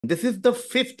This is the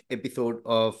fifth episode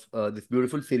of this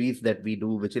beautiful series that we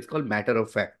do, which is called Matter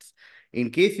of Facts. In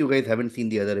case you guys haven't seen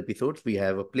the other episodes, we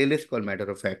have a playlist called Matter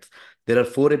of Facts. There are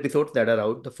four episodes that are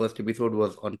out. The first episode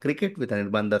was on cricket with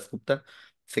Anirban Das Gupta.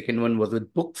 Second one was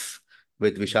with books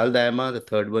with Vishal Dayama. The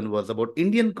third one was about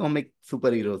Indian comic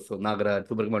superheroes, so Nagaraj,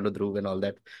 Super Commando Dhruv, and all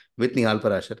that with Nihal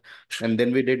Parashar. And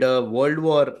then we did a World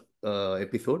War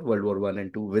episode, World War One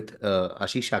and Two, with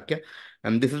Ashish Shakya.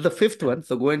 And this is the fifth one.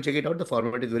 So go and check it out. The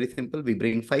format is very simple. We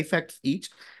bring five facts each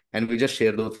and we just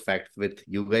share those facts with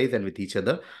you guys and with each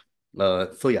other.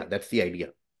 So yeah, that's the idea.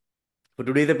 So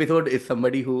today's episode is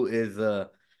somebody who is,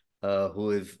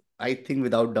 I think,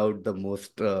 without doubt, the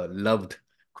most loved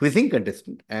quizzing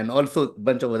contestant, and also a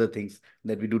bunch of other things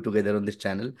that we do together on this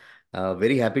channel.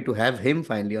 Very happy to have him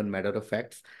finally on Matter of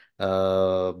Facts.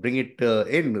 Bring it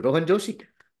in, Rohan Joshi.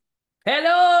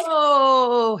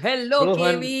 Hello,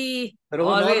 Rohan, KV.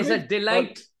 Rohan, Always a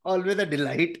delight. always a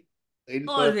delight in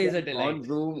Always a person, delight. on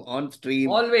Zoom, on stream,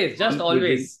 Always, just on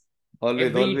quizzing. always. Always,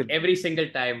 Every always. every single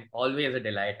time. Always a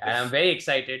delight. And I'm Yes. very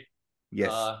excited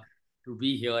Yes. uh to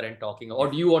be here and talking. Or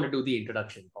do you want to do the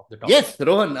introduction of the topic? Yes,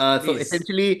 Rohan. So Please.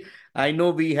 essentially, I know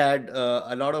we had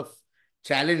a lot of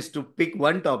challenge to pick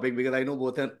one topic because I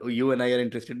know you and I are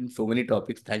interested in so many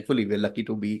topics. Thankfully, we're lucky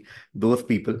to be those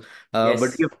people. But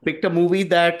Yes. you picked a movie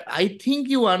that I think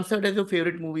you answered as your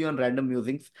favorite movie on Random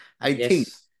Musings. I think.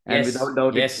 Yes. And without Yes.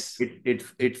 doubt, Yes.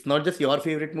 it's not just your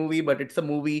favorite movie, but it's a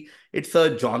movie. It's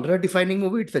a genre-defining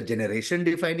movie. It's a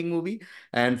generation-defining movie.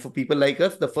 And for people like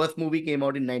us, the first movie came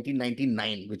out in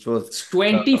 1999, which was It's uh,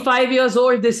 25 yeyears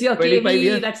old this year, 25 KV.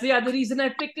 years. That's the other reason I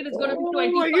picked it. It's going to be Oh, I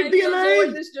didn't 25 years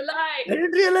old realize. this July. I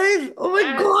didn't realize. Oh my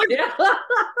Yes. God. Yeah.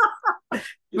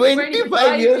 It's 25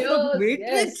 25 years of years. Matrix.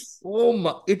 Yes. Oh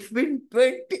my. It's been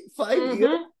 25 years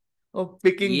Mm-hmm. of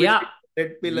picking Yeah, between the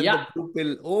red pill and the yeah, blue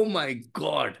pill. Oh my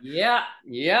God. yeah,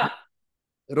 yeah,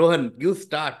 Rohan, you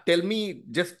start. Tell me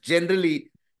just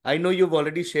generally. I know you've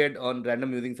already shared on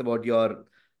Random Musings about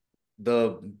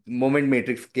the moment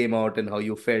Matrix came out and how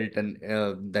you felt and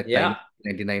that time, yeah.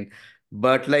 99.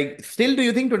 But like, still, do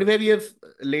you think 25 years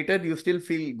later, do you still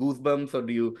feel goosebumps or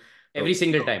do you, Every oh,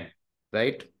 single time.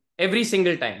 right? Every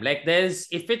single time. Like there's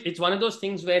if it's one of those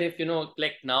things where if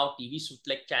like now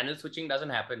like channel switching doesn't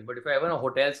happen, but if you're ever in a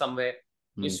hotel somewhere,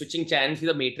 you're Hmm. switching channels,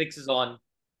 the Matrix is on,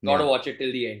 gotta Yeah, watch it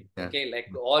till the end. yeah, Okay, like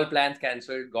all plans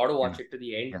cancelled, gotta yeah, watch it to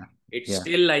the end. yeah, It's yeah,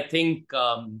 still, I think,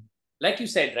 like you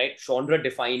said, right, genre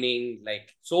defining,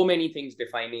 like so many things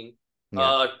defining.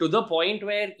 yeah. To the point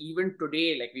where even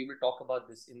today, like we will talk about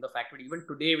this in the fact that even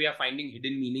today we are finding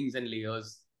hidden meanings and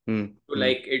layers Hmm, to hmm,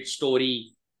 like its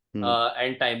story hmm,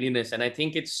 and timeliness. And I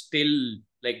think it's still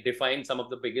like defines some of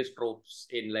the biggest tropes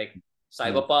in like hmm,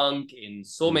 cyberpunk, in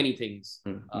so hmm, many things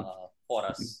hmm, hmm. for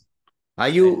us. Are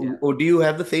And yeah. you, or do you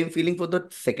have the same feeling for the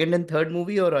second and third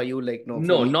movie, or are you like, no, for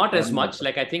No, me, not as one much. matter?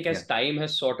 Like I think Yeah. as time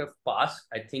has sort of passed,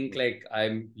 I think Hmm, like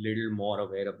I'm little more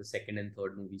aware of the second and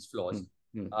third movie's hmm, flaws.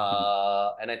 hmm, hmm,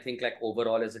 And I think like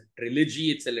overall as a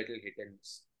trilogy, it's a little hit and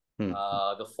miss. hmm,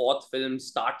 The fourth film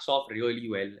starts off really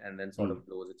well and then sort hmm. of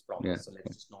blows its Yeah, promise. So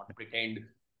let's just not pretend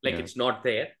like yeah. it's not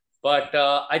there. But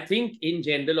I think in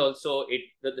general also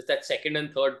that second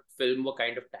and third film were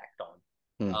kind of tacked on.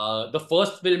 Hmm. The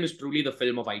first film is truly the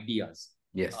film of ideas.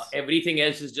 Yes. Everything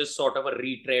else is just sort of a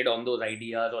retread on those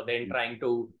ideas or then trying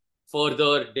to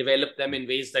further develop them in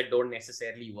ways that don't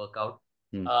necessarily work out.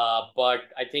 Hmm. But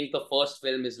I think the first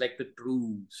film is like the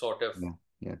true sort of Yeah,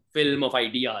 yeah, film of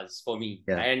ideas for me.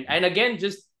 yeah. And again,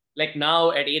 just like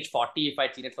now at age 40, if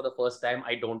I'd seen it for the first time,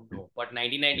 I don't Hmm. know. But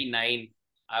 1999,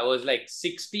 I was like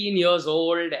 16 years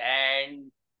old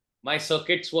and my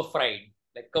circuits were fried,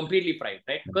 like completely fried,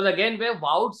 right? Because again, we're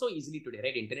wowed so easily today,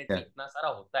 right? Internet पे Yeah, इतना सारा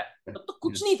होता है, yeah, तब तो yeah,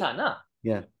 कुछ नहीं था ना.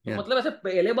 yeah, तो yeah, मतलब ऐसे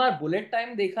पहले बार बुलेट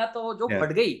टाइम देखा तो जो yeah,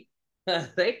 फट गई.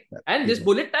 Right? And this yeah,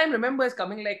 bullet time, remember, is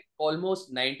coming like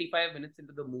almost 95 minutes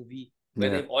into the movie where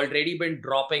yeah, they've already been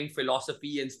dropping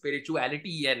philosophy and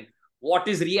spirituality and what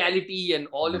is reality and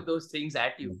all yeah, of those things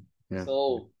at you. yeah,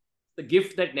 So the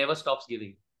gift that never stops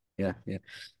giving. yeah, yeah.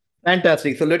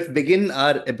 Fantastic. So let's begin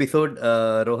our episode.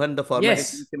 Rohan, the format is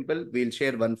very Yes. simple. We'll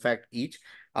share one fact each.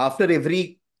 After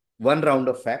every one round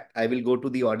of fact, I will go to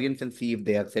the audience and see if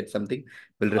they have said something.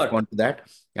 We'll Sure. respond to that.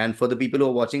 And for the people who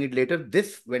are watching it later,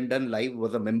 this, when done live,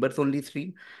 was a members only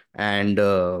stream. And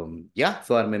yeah,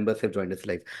 so our members have joined us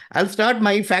live. I'll start.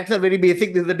 My facts are very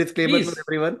basic. This is a disclaimer for Please.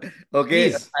 everyone.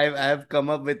 Okay. Please. I have come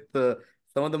up with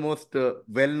some of the most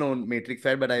well-known Matrix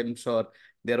facts, but I'm sure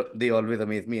they always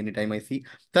amaze me anytime I see.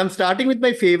 So I'm starting with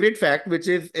my favorite fact, which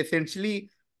is essentially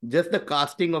just the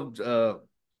casting of.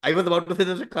 I was about to say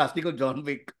just the casting of John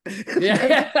Wick.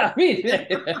 Yeah. I mean,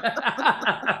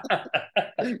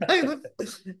 I was,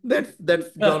 that's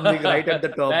John Wick right at the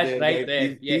top That's there, right guys.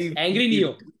 there. Yes, Please, Angry please.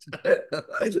 Neo.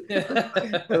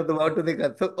 I was about to think.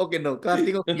 So, okay, no,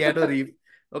 casting of Keanu Reeves.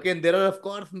 Okay, and there are of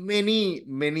course many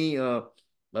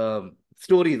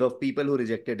stories of people who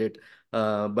rejected it.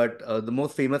 But the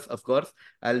most famous, of course,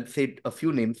 I'll say a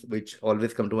few names which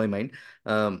always come to my mind.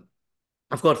 Um,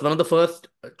 of course, one of the first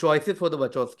choices for the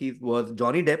Wachowskis was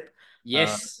Johnny Depp,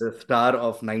 Yes, the star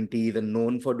of 90s and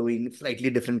known for doing slightly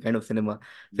different kind of cinema.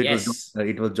 So yes,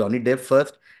 it was Johnny Depp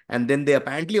first, and then they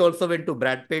apparently also went to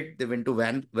Brad Pitt. They went to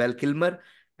Val Kilmer,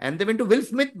 and they went to Will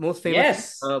Smith. Most famously,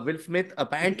 yes, Will Smith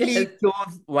apparently yes.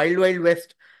 chose Wild Wild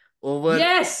West over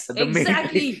Yes, The Matrix.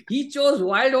 exactly. He chose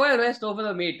Wild Wild West over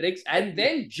the Matrix, and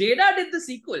then Jada did the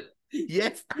sequel.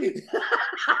 Yes.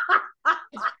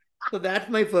 So that's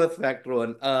my first fact,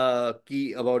 Rohan.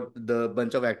 Key about the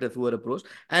bunch of actors who were approached.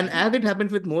 And as it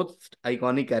happens with most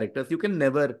iconic characters, you can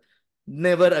never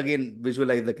again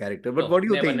visualize the character. But what No,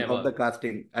 do you never, think of never. the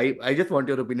casting? I just want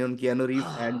your opinion on Keanu Reeves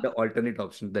and the alternate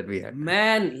options that we had.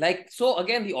 Man, like, so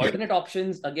again, the alternate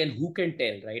options, again, who can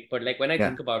tell, right? But like, when I Yeah.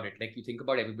 think about it, like, you think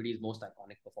about everybody's most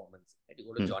iconic performance. Right? You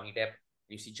go to Hmm. Johnny Depp,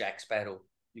 you see Jack Sparrow.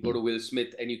 You go Hmm. to Will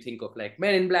Smith, and you think of like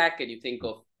Men in Black, and you think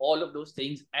of all of those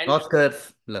things. And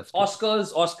Oscars, last two.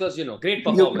 Oscars, great You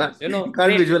can't performance, you can't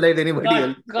great. visualize anybody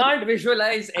else. Can't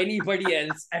visualize anybody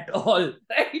else at all,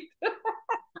 right?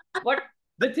 But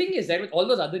the thing is that with all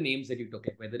those other names that you took,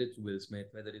 like whether it's Will Smith,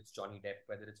 whether it's Johnny Depp,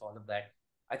 whether it's all of that,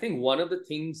 I think one of the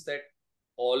things that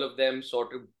all of them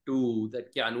sort of do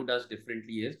that Keanu does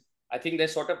differently is I think they're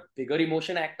sort of bigger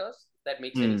emotion actors, if that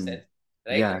makes any Hmm. sense,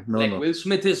 right? Yeah. No. Like No. Will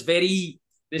Smith is very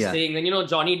this Yeah. thing, and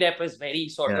Johnny Depp is very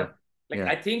sort of Yeah. like,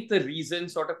 Yeah. I think the reason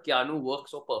sort of Keanu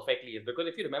works so perfectly is because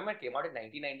if you remember, it came out in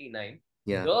 1999.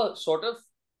 Yeah. The sort of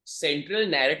central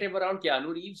narrative around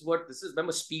Keanu Reeves, what this is,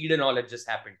 remember, Speed and all had just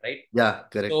happened, right? Yeah.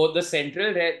 Correct. So the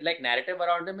central like narrative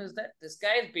around him is that this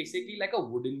guy is basically like a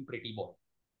wooden pretty boy.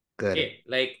 Correct. Okay,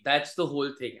 like that's the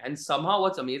whole thing. And somehow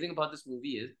what's amazing about this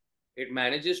movie is it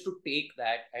manages to take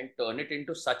that and turn it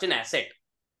into such an asset,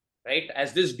 right?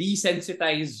 As this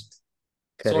desensitized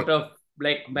sort Correct. of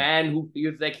like man who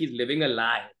feels like he's living a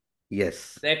lie.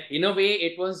 Yes. That in a way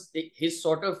it was his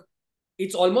sort of,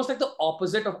 it's almost like the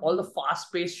opposite of all the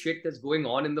fast-paced shit that's going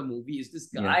on in the movie. Is this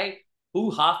Yeah. guy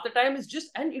who half the time is just,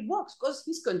 and it works because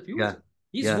he's Yeah. confused.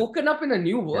 He's Yeah. woken up in a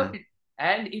new world. Yeah.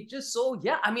 And it just, so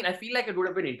yeah, I mean, I feel like it would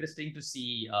have been interesting to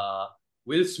see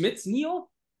Will Smith's Neo,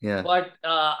 Yeah. but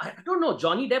I don't know,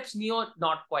 Johnny Depp's Neo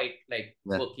not quite like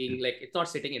Yeah. working, like it's not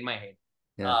sitting in my head.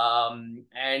 Yeah.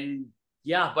 And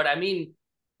yeah, but I mean,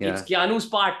 it's Yeah. Keanu's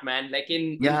part, man. Like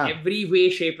in Yeah. every way,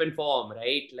 shape, and form,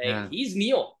 right? Like Yeah. he's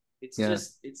Neo. It's Yeah.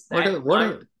 just, it's that What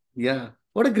can't. a yeah.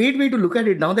 What a great way to look at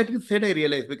it. Now that you said, I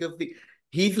realize because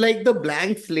he's like the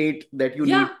blank slate that you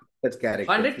need Yeah, for such characters.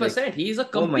 Like, 100%. He's a oh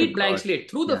my complete blank God. slate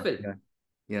through the Yeah. film, Yeah.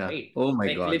 Yeah. right? Oh my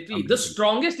Like God. literally, the Completely.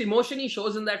 strongest emotion he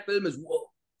shows in that film is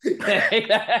whoa. Like,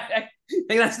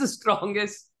 that's the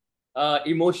strongest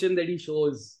emotion that he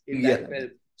shows in that Yeah.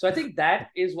 film. So I think that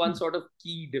is one sort of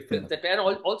key Yeah. difference. That, and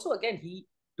also again, he,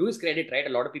 to his credit, right? A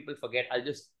lot of people forget. I'll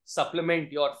just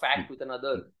supplement your fact with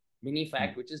another mini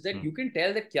fact, which is that Mm. you can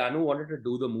tell that Keanu wanted to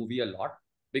do the movie a lot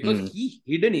because Mm. he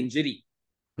hid an injury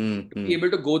Mm. to be Mm.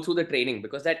 able to go through the training,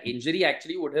 because that injury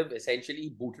actually would have essentially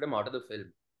booted him out of the film.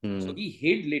 So Mm. he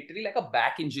hid literally like a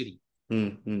back injury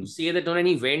Mm. to Mm. say that when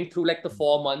he went through like the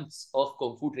 4 months of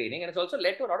kung fu training, and it's also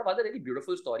led to a lot of other really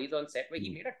beautiful stories on set where he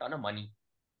Mm. made a ton of money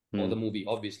for the Mm. movie,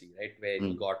 obviously, right? Where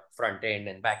he Mm. got front end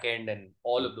and back end and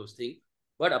all of those things.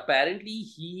 But apparently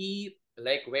he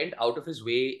like went out of his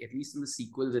way, at least in the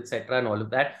sequels, etc., and all of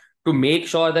that, to make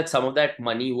sure that some of that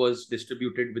money was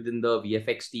distributed within the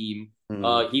VFX team.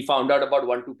 Mm. He found out about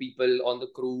 1 2 people on the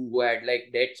crew who had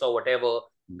like debts or whatever,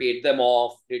 paid them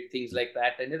off, did things like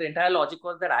that. And his entire logic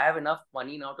was that I have enough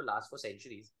money now to last for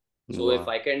centuries. So if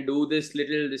Wow. I can do this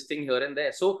thing here and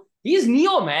there. So he's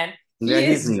Neo, man. Yeah, He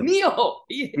he's is new. Neo.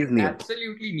 He is He's new.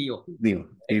 absolutely Neo. New. Right?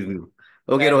 He's new.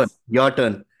 Okay, Rohan, That's, your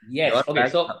turn. yes. Your Okay.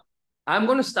 fact. So I'm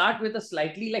going to start with a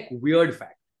slightly like weird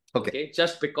fact. Okay. Okay.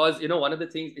 Just because, one of the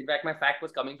things, in fact, my fact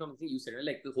was coming from the thing you said,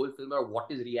 like the whole film, or what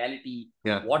is reality,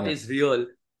 Yeah. what Yeah. is real.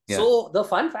 Yeah. So the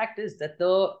fun fact is that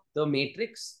the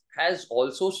Matrix has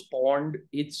also spawned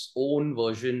its own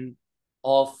version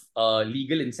of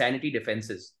legal insanity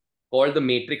defenses called the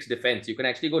Matrix defense. You can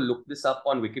actually go look this up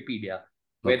on Wikipedia,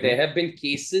 where Okay. there have been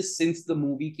cases since the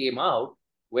movie came out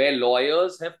where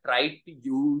lawyers have tried to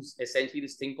use essentially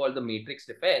this thing called the Matrix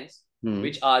defense, Hmm.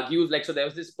 which argues like, so there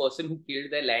was this person who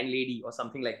killed their landlady or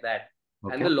something like that.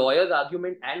 And Okay. the lawyer's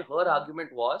argument and her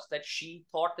argument was that she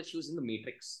thought that she was in the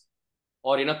Matrix.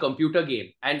 or in a computer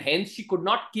game, and hence she could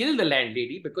not kill the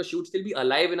landlady because she would still be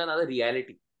alive in another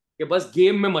reality. कि बस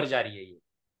game में मर जा रही है ये.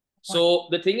 So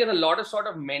the thing is, a lot of sort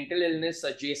of mental illness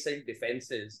adjacent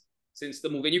defenses since the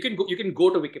movie. You can go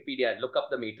to Wikipedia and look up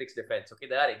the Matrix defense. Okay,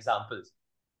 there are examples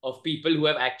of people who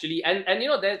have actually, and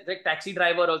there's the taxi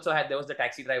driver also had, there was the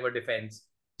taxi driver defense.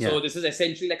 So Yeah. this is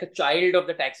essentially like a child of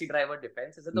the taxi driver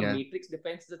defense. Is that the Yeah. Matrix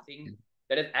defense is a thing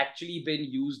that has actually been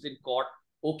used in court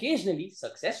occasionally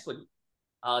successfully.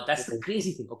 That's the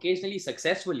crazy thing. Occasionally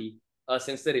successfully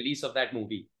since the release of that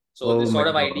movie. So Oh this my sort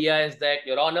of God. idea is that,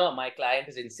 Your Honor, my client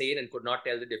is insane and could not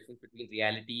tell the difference between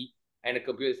reality and a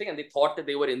computer thing, and they thought that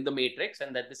they were in the Matrix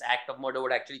and that this act of murder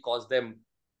would actually cause them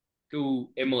to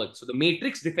emerge. So the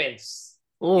Matrix defense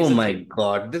Oh is a my thing.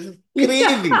 God. This is Yeah.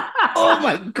 crazy. Oh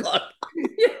my God.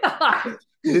 Yeah.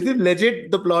 This is legit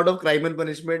the plot of Crime and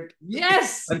Punishment.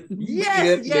 Yes. Yes.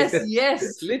 Years Yes. later.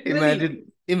 Yes. Literally.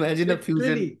 Imagine a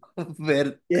fusion Literally.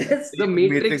 where Yes. The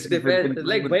Matrix Matrix defense defense. and Crime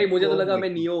Like, and bhai, mujhe to Oh laga my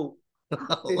main Neo.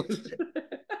 God.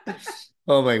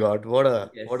 Oh my God, what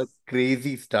a Yes.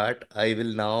 crazy start. I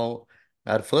will now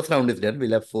Our first round is done.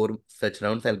 We'll have four such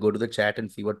rounds. I'll go to the chat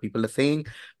and see what people are saying.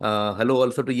 Hello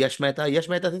also to Yash Mehta. Yash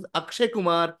Mehta says Akshay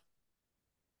Kumar,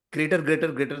 greater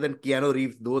than Keanu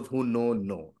Reeves. Those who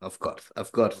know. Of course,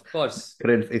 of course. Of course.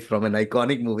 Reference is from an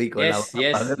iconic movie called Yes. Aapka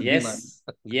Yes. Pagal Diwan.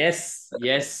 Yes.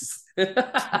 Yes. Yes.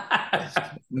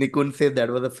 Nikun says that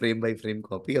was a frame by frame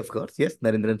copy. Of course, yes.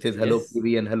 Narendran says hello, Yes.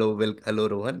 PV, and hello,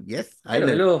 Rohan. Yes, I Hello.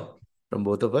 learned Hello. from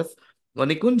both of us.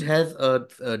 Nikunj has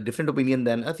a different opinion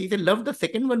than us. He said, loved the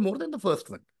second one more than the first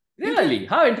one. Really?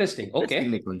 How interesting.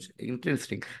 Interesting, Okay. Nikunj.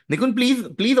 Interesting. Nikun,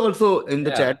 please also in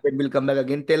the chat, Yeah. when we'll come back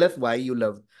again, tell us why you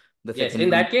loved the Yes. second In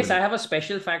one that case, more. I have a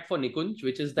special fact for Nikunj,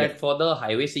 which is Yes. that for the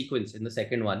highway sequence in the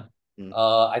second one, Hmm.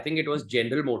 I think it was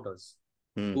General Motors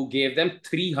Hmm. who gave them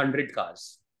 300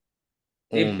 cars.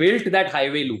 They Oh. built that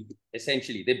highway loop,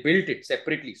 essentially. They built it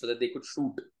separately so that they could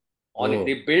shoot on it. Oh.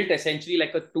 They built essentially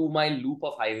like a 2 mile loop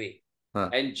of highway. Huh.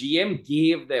 And GM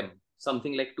gave them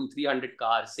something like 300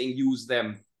 cars, saying use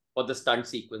them for the stunt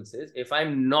sequences. If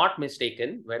I'm not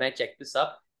mistaken, when I checked this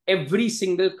up, every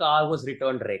single car was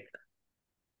returned wrecked.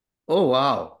 Oh,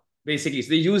 wow. Basically, so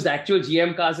they used actual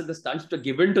GM cars in the stunts which were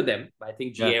given to them. I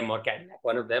think Yeah. GM or Cadillac,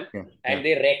 one of them, Yeah. and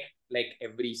they wrecked like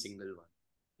every single one.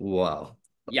 Wow.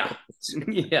 Yeah,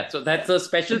 yeah. So that's a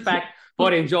special fact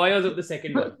for enjoyers of the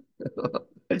second one.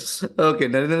 Okay,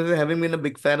 Narendran, having been a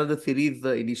big fan of the series,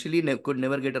 initially could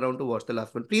never get around to watch the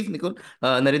last one. Please, Nikon,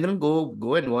 Narendran,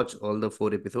 go and watch all the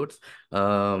four episodes.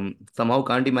 Somehow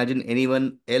can't imagine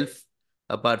anyone else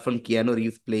apart from Keanu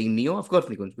Reeves playing Neo. Of course,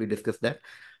 Nikon, we discussed that.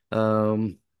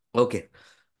 Okay.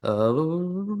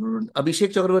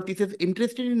 Abhishek Chakravarti says,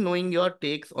 interested in knowing your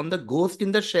takes on the Ghost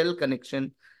in the Shell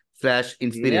connection slash Yeah,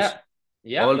 inspiration.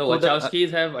 yeah. The Also,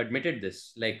 Wachowskis have admitted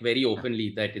this, like very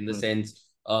openly, that in the mm, sense,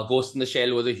 Ghost in the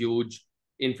Shell was a huge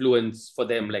influence for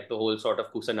them, like the whole sort of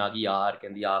Kusanagi arc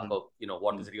and the arc mm, of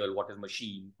what mm, is real, what is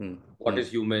machine, mm, what mm, is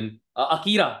human.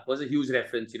 Akira was a huge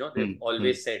reference. They've mm, mm,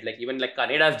 always said, like, even like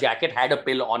Kaneda's jacket had a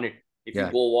pill on it. If you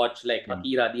yeah, go watch like yeah,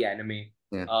 Akira the anime,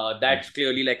 yeah, yeah, that's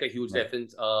clearly like a huge yeah,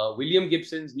 reference. William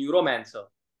Gibson's Neuromancer,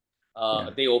 yeah,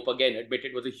 they again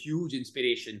admitted was a huge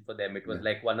inspiration for them. It was yeah,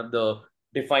 like one of the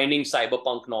defining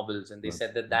cyberpunk novels, and they yeah,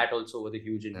 said that yeah, that also was a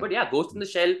huge. yeah, But yeah, Ghost in the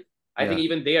Shell, I think yeah,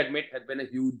 even they admit had been a yeah,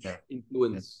 huge yeah,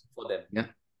 influence for them. yeah,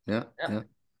 yeah, Yeah. yeah.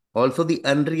 Also, the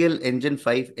Unreal Engine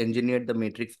 5 engineered the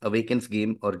Matrix Awakens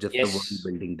game or just the world Yes.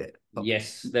 building there. Okay.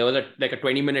 Yes. There was a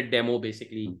 20-minute demo Mm,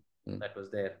 basically mm, that was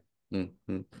there. mm,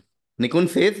 mm. Nikun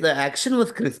says the action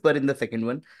was crisper in the second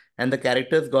one and the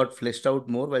characters got fleshed out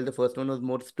more while the first one was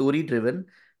more story driven.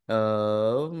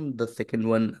 The second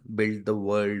one built the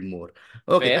world more.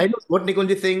 Okay, I Fair. know what Nikunj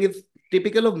is saying is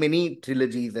typical of many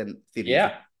trilogies and series.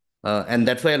 Yeah. And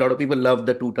that's why a lot of people love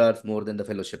the Two Towers more than the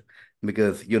Fellowship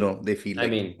because, they feel I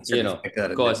like the mean, Fellowship is better of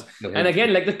and course. then And helps.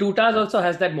 again, like the Two Towers also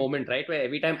has that moment, right? Where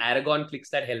every time Aragon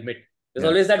clicks that helmet, there's Yeah.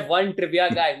 always that one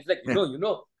trivia guy who's like,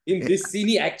 Yeah. in this scene,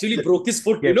 he actually broke his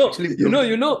foot, Yeah, actually,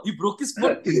 he broke his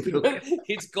foot.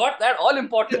 It's got that all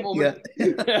important moment.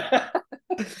 yeah.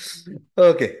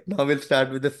 Okay, now we'll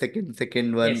start with the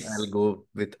second one. I'll Yes. go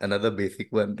with another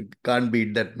basic one. Can't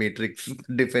beat that Matrix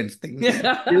defense thing.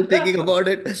 Still thinking about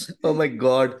it. Oh my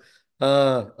God.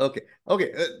 Okay.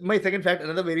 Okay. My second fact,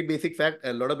 another very basic fact.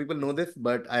 A lot of people know this,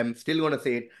 but I'm still gonna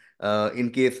say it. In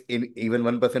case even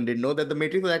one person didn't know that the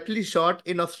Matrix was actually shot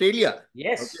in Australia. Okay,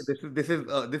 Yes.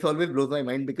 this always blows my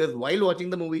mind because while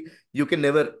watching the movie, you can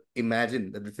never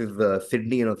imagine that this is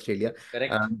Sydney in Australia.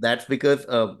 Correct. That's because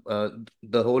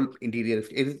the whole interior,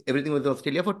 everything was in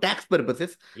Australia for tax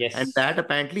purposes, and Yes. that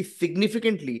apparently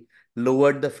significantly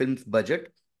lowered the film's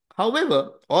budget. However,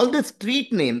 all the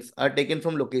street names are taken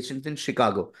from locations in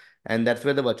Chicago, and that's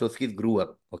where the Wachowskis grew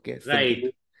up. Okay, so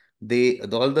Right.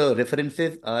 all the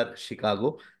references are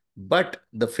Chicago, but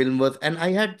the film was, and I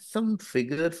had some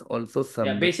figures also Yeah,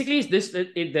 somewhere. basically,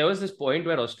 there was this point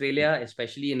where Australia,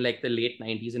 especially in like the late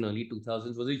 90s and early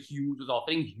 2000s, was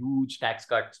offering huge tax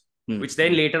cuts, which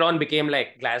then Mm. later on became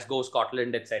like Glasgow,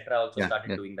 Scotland, etc. Also Yeah,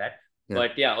 started yeah, doing that. yeah,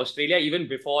 But yeah, Australia, even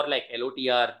before like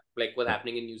LOTR, like was yeah,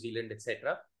 happening in New Zealand,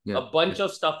 etc., yeah, a yeah, bunch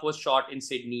of stuff was shot in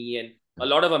Sydney, and yeah. a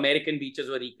lot of American beaches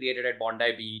were recreated at Bondi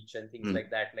Beach and things Mm. like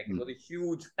that. Like it Mm. was a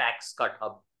huge tax cut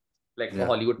hub, like for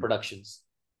Yeah. Hollywood productions.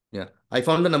 Yeah, I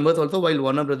found the numbers also. While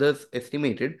Warner Brothers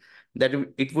estimated that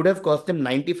it would have cost them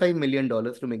 $95 million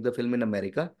to make the film in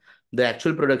America, the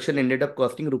actual production ended up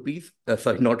costing rupees,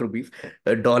 sorry, not rupees,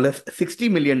 dollars, $60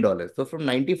 million. So from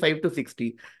 95 to 60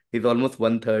 is almost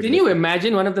one third Can you difference.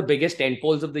 imagine one of the biggest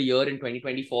tentpoles of the year in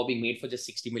 2024 being made for just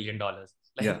 $60 million?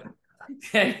 Yeah, Like,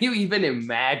 can you even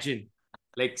imagine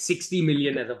like 60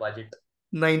 million as a budget?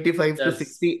 95 to Just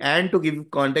 60. And to give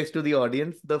context to the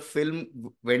audience, the film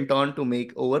went on to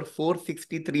make over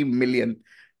 $463 million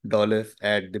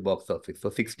at the box office. So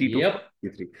 60 to yep.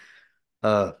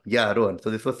 463. Yeah, Rohan. So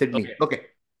this was Sydney. Okay. Okay.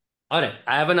 All right.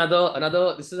 I have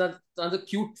another. This is another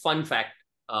cute fun fact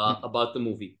Hmm. about the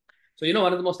movie. So you know,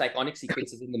 one of the most iconic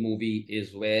sequences in the movie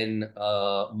is when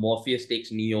Morpheus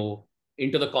takes Neo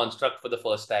into the construct for the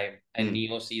first time, and Hmm.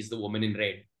 Neo sees the woman in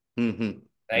red, Hmm. Hmm.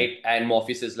 right? And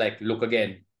Morpheus is like, look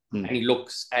again. Hmm. And he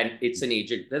looks and it's an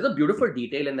agent. There's a beautiful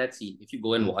detail in that scene if you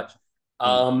go and Hmm. watch.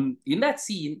 Hmm. In that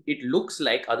scene, it looks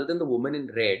like, other than the woman in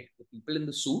red, the people in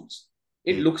the suits,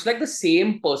 it Hmm. looks like the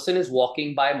same person is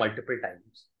walking by multiple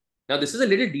times. Now, this is a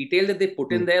little detail that they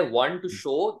put in Hmm. there, one, to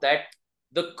show that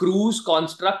the crew's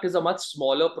construct is a much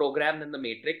smaller program than the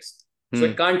Matrix. So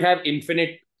Hmm. it can't have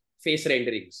infinite face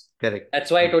renderings. Correct.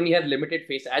 That's why Hmm. it only has limited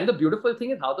face. And the beautiful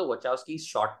thing is how the Wachowskis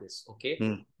shot this. Okay,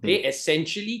 Hmm. they Hmm.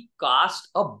 essentially cast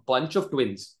a bunch of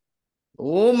twins.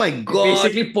 Oh my They God.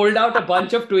 basically pulled out a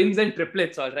bunch of twins and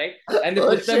triplets, all right, and they Oh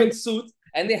put them in shit. suits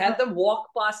and they had them walk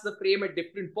past the frame at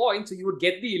different points, so you would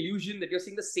get the illusion that you're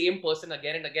seeing the same person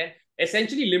again and again.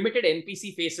 Essentially, limited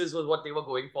NPC faces was what they were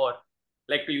going for,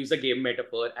 like, to use a game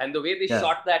metaphor. And the way they Yeah.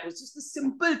 shot that was just a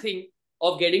simple thing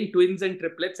of getting twins and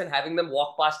triplets and having them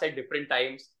walk past at different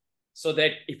times, so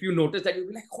that if you notice that, you'll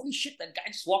be like, holy shit, that guy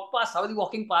just walked past. How are they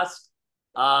walking past?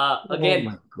 Oh Again,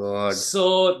 my God.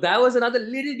 so that was another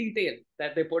little detail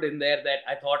that they put in there that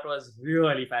I thought was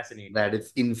really fascinating. That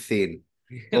is insane.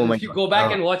 Oh my If you God. go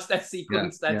back and watch that Yeah.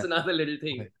 sequence, that's Yeah. another little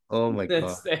thing Oh my God.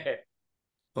 that's there.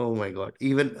 Oh my God.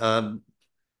 Even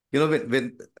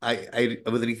when I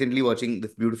was recently watching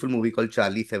this beautiful movie called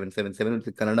Charlie 777. It's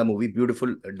a Kannada movie,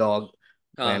 beautiful dog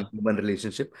and Huh. human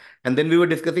relationship. And then we were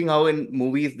discussing how in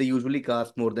movies they usually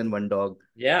cast more than one dog,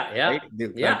 Yeah, yeah, right?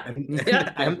 yeah, And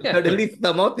yeah. I'm suddenly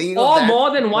somehow thinking of Or that.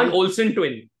 more than one Olsen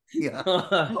twin. Yeah.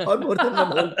 Or more than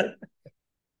one whole yeah, set.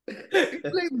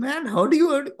 It's like, man, how do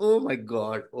you? Oh my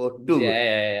God. Oh, too yeah, good.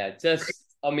 yeah. Just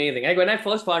amazing. Like when I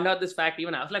first found out this fact,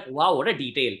 even I was like, wow, what a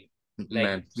detail. Like,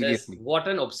 Man, just seriously. what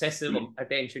an obsessive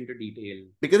attention to detail.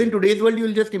 Because in today's world,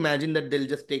 you'll just imagine that they'll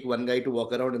just take one guy to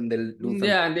walk around and they'll do some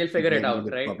Yeah, and they'll figure it blending out,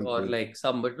 with right? copy Or paste. like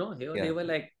some, but no, here they Yeah. were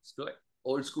like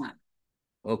old school.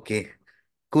 Okay.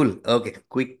 Cool. Okay.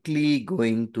 Quickly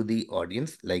going to the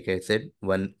audience. Like I said,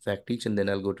 one fact each, and then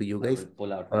I'll go to you I guys. will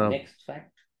pull out my Uh, next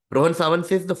fact. Rohan Sawan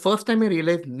says, the first time I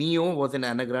realized Neo was an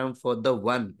anagram for the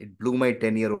one, it blew my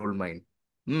 10-year-old mind.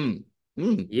 Hmm.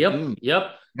 Hmm. Yep, Hmm.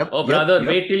 yep. Yep. Oh, Yep. brother, Yep.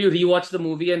 wait till you rewatch the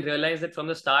movie and realize that from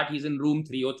the start he's in room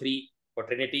 303 for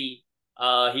Trinity.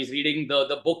 He's reading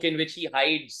the book in which he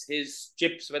hides his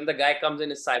chips when the guy comes in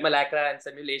his simulacra and Hmm.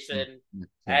 simulation. Hmm.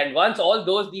 Yeah. And once all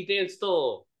those details,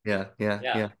 though, Yeah. Yeah.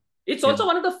 yeah. Yeah. It's Yeah. also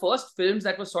one of the first films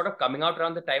that was sort of coming out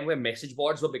around the time where message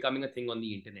boards were becoming a thing on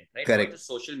the internet, right? Not Correct. just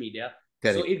social media.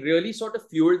 So Correct. it really sort of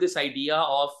fueled this idea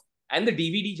of, and the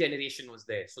DVD generation was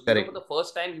there. So, for Correct. the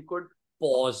first time, you could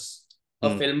pause a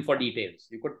Hmm. film for details.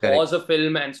 You could Correct. pause a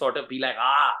film and sort of be like,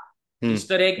 Hmm.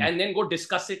 Easter egg, Hmm. and then go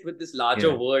discuss it with this larger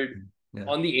Yeah. world Yeah.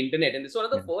 on the internet. And this is one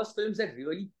of Yeah. the first films that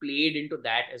really played into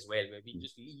that as well, where we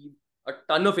just leave a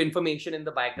ton of information in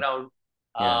the background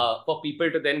Yeah. for people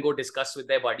to then go discuss with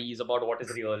their buddies about what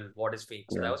is real, what is fake.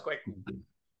 So that Yeah. was quite cool.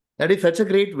 That is such a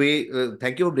great way.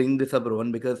 Thank you for bringing this up,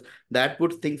 Rohan, because that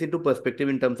puts things into perspective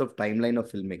in terms of timeline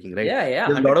of filmmaking, right? Yeah, yeah,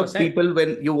 There's a lot of 100%. people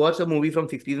when you watch a movie from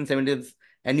 60s and 70s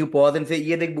and you pause and say,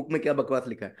 "ये देख book में क्या बकवास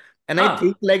लिखा है." And I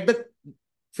think Ah, like the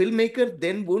filmmaker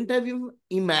then wouldn't have even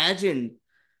imagined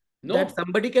that No.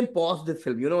 somebody can pause this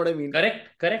film. You know what I mean? Correct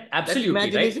correct That absolutely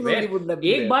right imagination where only wouldn't have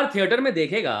been एक there. Bar theatre में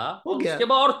देखेगा हो और गया. उसके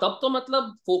बाद और तब तो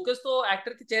मतलब फोकस तो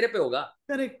एक्टर के चेहरे पे होगा.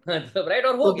 Correct. मतलब राइट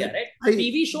और हो So गया that right. I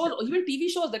TV shows, even TV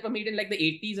shows that were made in like the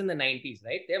 80s and the 90s,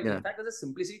 right? There, in yeah fact, there's a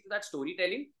simplicity to that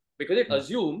storytelling because it yeah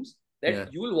assumes that yeah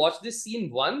you will watch this scene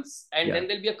once and yeah then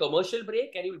there'll be a commercial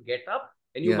break and you'll get up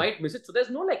and you yeah might miss it. So there's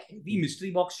no like heavy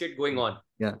mystery box shit going on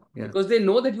yeah yeah because they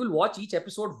know that you'll watch each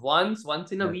episode once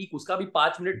in a yeah week. उसका भी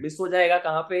 5 minute miss हो जाएगा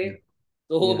कहाँ पे, yeah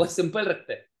तो yeah. बस simple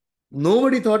रखते हैं.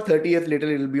 Nobody thought 30 years later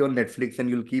it'll be on Netflix and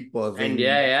you'll keep And pausing.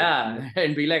 yeah,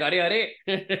 and be like, अरे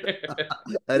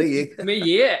अरे ये इसमें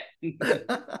ये है.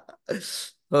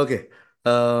 okay.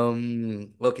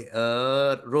 Okay.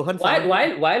 Rohan while Sawant.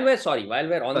 while while we're sorry, while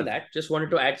we're on Sorry. that, just wanted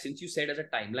to add, since you said as a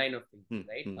timeline of things, Hmm,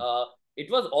 right? hmm, It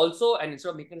was also, and instead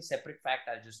of making a separate fact,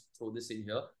 I'll just throw this in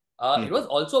here. It hmm, was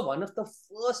also one of the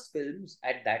first films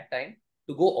at that time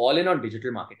to go all in on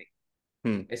digital marketing.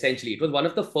 hmm, Essentially, it was one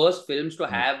of the first films to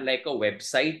hmm, have like a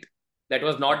website that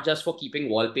was not just for keeping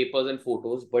wallpapers and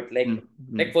photos, but hmm,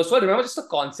 like hmm. first of all, remember just the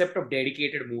concept of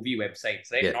dedicated movie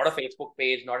websites, right? Not a Yes. Facebook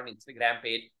page, not an Instagram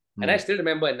page. And I Hmm, still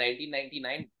remember in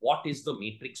 1999, what is the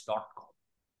matrix.com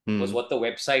was hmm, what the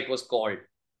website was called.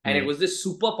 And it hmm, was this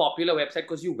super popular website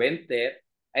because you went there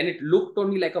and it looked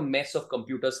only like a mess of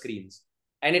computer screens.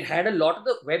 And it had a lot of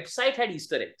the website had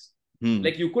Easter eggs. hmm.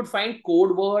 Like you could find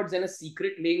code words and a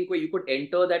secret link where you could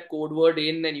enter that code word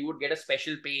in and you would get a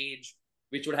special page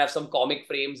which would have some comic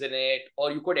frames in it,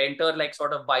 or you could enter like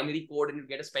sort of binary code and you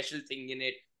get a special thing in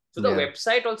it. So the Yeah.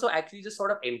 website also actually just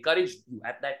sort of encouraged you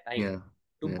at that time Yeah.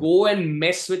 to Yeah. go and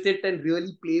mess with it and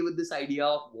really play with this idea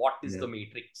of what is Yeah. the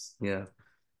matrix. Yeah.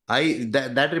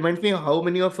 That reminds me of how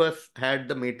many of us had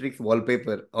the Matrix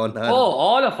wallpaper on Oh, our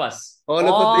all of us, all of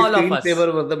us. The all of us.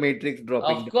 screensaver was the Matrix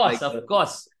dropping down like a Of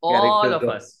course, character all of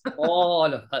drop. us,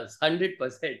 all of us,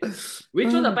 100%.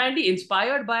 Which was apparently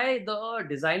inspired by the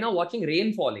designer watching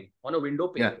rain falling on a window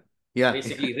pane. Yeah. Yeah.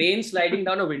 Basically, rain sliding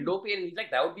down a window pane. And he's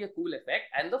like, that would be a cool effect.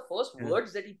 And the first Yeah.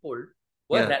 words that he pulled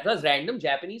were Yeah. was random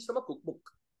Japanese from a cookbook.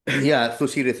 Yeah.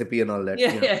 Sushi recipe and all that.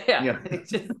 Yeah, Yeah. yeah, yeah. Yeah.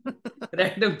 It's just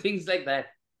random things like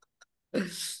that.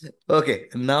 Okay,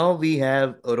 now we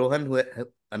have Rohan,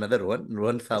 another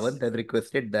Rohan Sawant Yes. has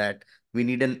requested that we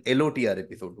need an LOTR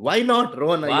episode. Why not,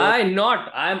 Rohan? Are you Why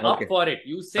not? I'm up okay? for it.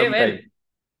 You say when. Sometime,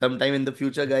 sometime in the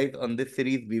future, guys, on this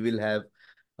series, we will have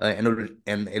an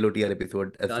LOTR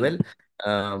episode as well.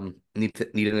 Done. Need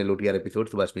an LOTR episode.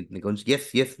 Subhashmit Nikunj.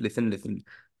 Yes, yes. Listen.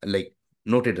 Like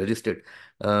noted, registered.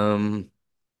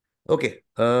 Okay.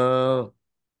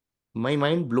 My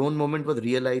mind blown moment was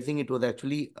realizing it was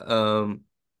actually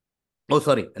oh,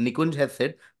 sorry. Nikunj has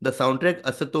said the soundtrack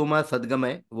Asatoma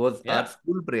Sadgamay was our Yeah.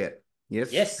 school prayer.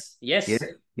 Yes, Yes. yes, Yes.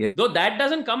 yes. Though that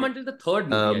doesn't come until the third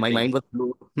movie, I My think. mind was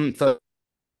blown. Sorry,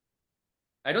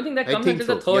 I don't think that I comes think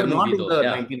until the so. Yeah, third not movie, in though. the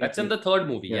Yeah. That's in 1990s. the third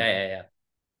movie. Yeah, Yeah.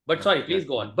 But sorry, yeah. please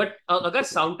go on. But अगर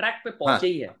soundtrack पे Huh. पहुंचे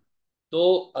ही है,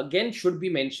 तो again should be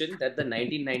mentioned that the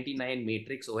 1999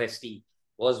 Matrix OST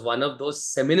was one of those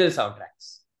seminal soundtracks,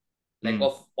 like Mm.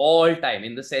 of all time,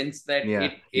 in the sense that Yeah,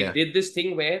 it yeah. did this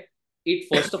thing where it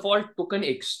first of all took an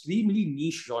extremely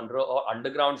niche genre or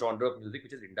underground genre of music,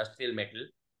 which is industrial metal,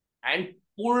 and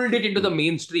pulled it into the Mm.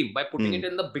 mainstream by putting it Mm.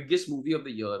 in the biggest movie of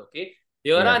the year. Okay,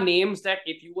 here are Yeah, names that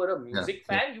if you were a yeah, music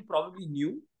yeah, fan, you probably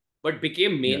knew, but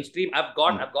became yeah. mainstream. I've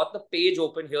got the page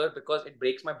open here because it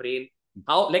breaks my brain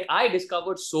how like I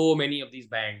discovered so many of these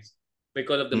bands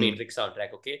because of the Mm. Matrix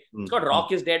soundtrack. Okay, it's Mm. got Mm.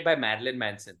 Rock is Dead by Marilyn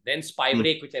Manson, then Mm.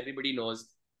 Spybreak, which everybody knows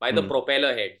by the Mm.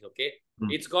 Propeller Heads. Okay,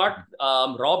 Mm. it's got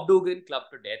Rob Dugan, Club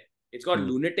to Death. It's got Mm.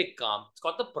 Lunatic Calm. It's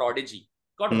got the Prodigy.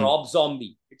 It's got Mm. Rob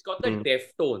Zombie. It's got the Mm.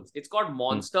 Deftones. It's got Mm.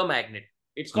 Monster Magnet.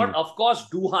 It's got, Mm. of course,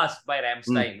 Du Hast by Mm.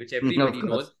 Ramstein, which Of everybody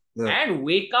course. knows, Yeah, and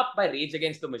Wake Up by Rage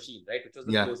Against the Machine, right? Which was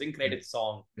the yeah, closing yeah, credits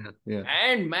song. yeah,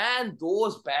 And man,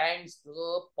 those bands, the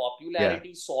yeah,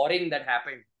 popularity soaring that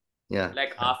happened, yeah, like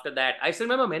yeah, after that, I still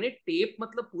remember मैंने tape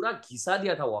मतलब पूरा घिसा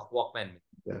दिया था Walkman में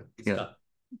yeah, yeah.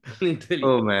 इसका literally.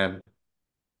 Oh man.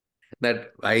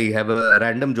 That I have a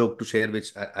random joke to share,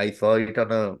 which I saw it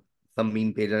on some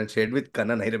meme page and I shared with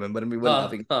Kanan. I remember and we were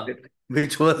laughing at it,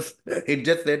 which was it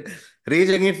just said Rage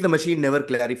Against the Machine never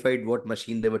clarified what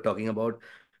machine they were talking about,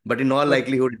 but in all But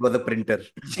likelihood it was a printer.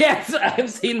 yes, I've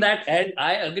seen that and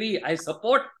I agree. I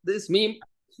support this meme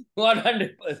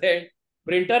 100%.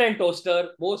 Printer and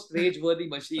toaster, most rage-worthy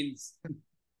machines.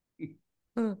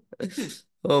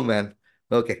 Oh man.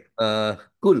 Okay.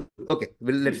 Cool. Okay.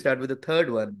 Let's start with the third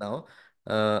one now.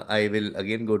 I will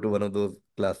again go to one of those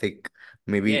classic,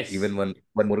 maybe even Yes.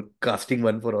 one more casting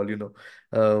one for all you know.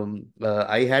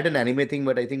 I had an anime thing,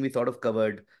 but I think we sort of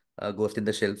covered Ghost in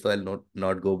the Shell, so I'll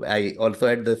not go. I also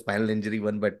had the spinal injury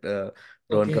one, but Rohan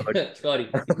Okay, covered. sorry.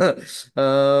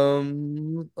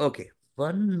 Okay,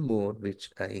 one more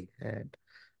which I had.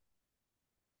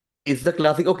 Is the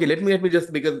classic. Okay, let me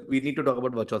just, because we need to talk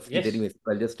about Wachowskis Yes. anyways.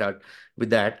 I'll just start with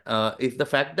that. Is the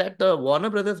fact that Warner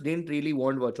Brothers didn't really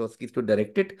want Wachowskis to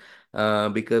direct it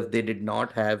because they did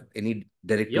not have any Yep.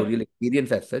 directorial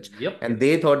experience as such, Yep. and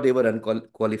they thought they were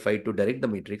unqualified to direct The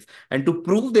Matrix. And to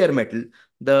prove their mettle,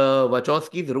 the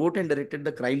Wachowskis wrote and directed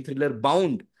the crime thriller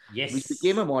Bound, which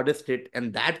became Yes. a modest hit,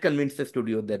 and that convinced the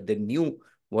studio that they knew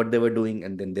what they were doing,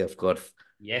 and then they, of course,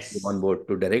 came on Yes. board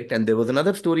to direct. And there was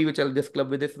another story which I'll just club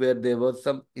with this, where there was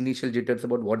some initial jitters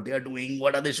about what they are doing,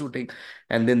 what are they shooting,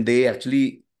 and then they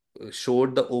actually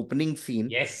showed the opening scene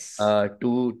Yes. to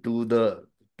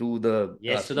the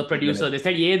Yes. To casting the team. And producer, they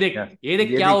said, yeah, ये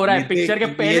देख क्या हो रहा है, picture के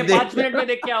ये पहले देख 5 मिनट में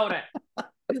देख क्या हो रहा है.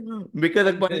 because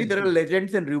And apparently there are then,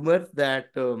 legends and rumors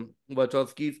that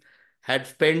Wachowskis had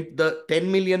spent the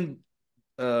 10 million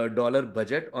dollar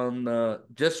budget on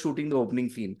just shooting the opening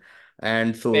scene.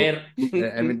 And so, fair.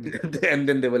 I mean, and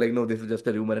then they were like, no, this is just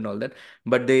a rumor and all that.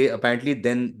 But they apparently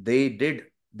then they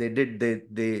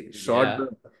shot Yeah. the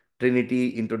Trinity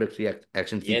introductory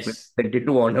action sequence, Yes. sent it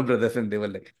to Warner Brothers, and they were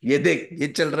like, ye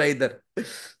chal raha hai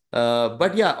idhar.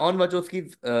 But yeah, on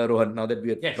Wachowski's, Rohan, now that we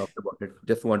have Yes. talked about it,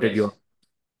 just wanted Yes. your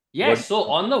what. Yes, so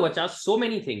on the Wachowskis, so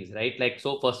many things, right? Like,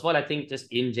 so first of all, I think just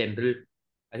in general,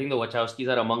 I think the Wachowskis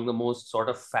are among the most sort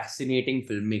of fascinating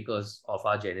filmmakers of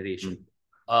our generation. Mm,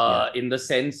 yeah. In the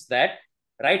sense that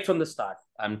right from the start,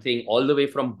 I'm saying all the way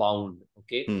from Bound,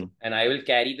 okay, Mm, and I will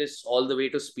carry this all the way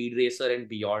to Speed Racer and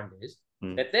beyond, is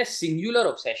mm, that their singular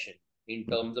obsession in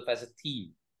mm, terms of as a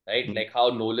theme, right? mm, Like how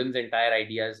Nolan's entire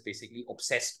idea is basically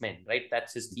obsessed men, right?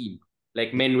 That's his theme.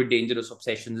 Like men with dangerous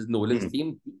obsessions is Nolan's mm,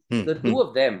 theme. mm, The two mm,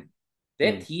 of them,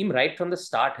 their mm, theme right from the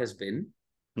start has been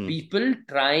mm, people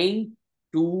trying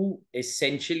to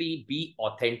essentially be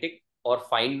authentic or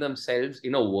find themselves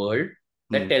in a world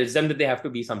that mm, tells them that they have to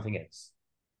be something else.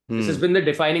 This has mm, been the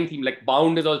defining theme. Like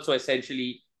Bound is also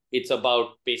essentially, it's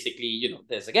about basically,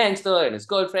 there's a gangster and his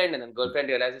girlfriend, and then girlfriend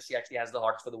realizes she actually has the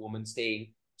hots for the woman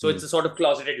staying. So it's mm, a sort of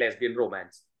closeted lesbian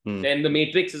romance. mm, Then The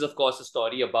Matrix is, of course, a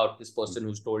story about this person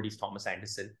who's told he's Thomas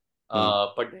Anderson,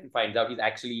 mm, but then finds out he's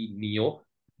actually Neo.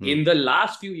 mm, In the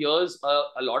last few years,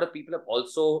 a lot of people have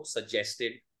also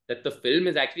suggested that the film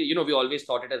is actually, we always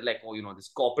thought it as like, oh, this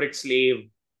corporate slave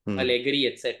mm. allegory,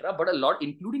 etc. But a lot,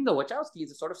 including the Wachowskis,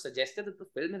 has sort of suggested that the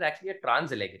film is actually a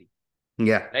trans allegory,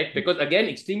 Yeah. right? Because again,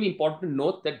 extremely important to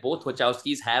note that both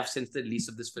Wachowskis have, since the release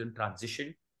of this film,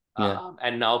 transitioned Yeah.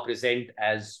 and now present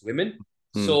as women.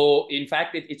 Mm, So, in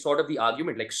fact, it's sort of the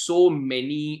argument, like so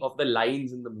many of the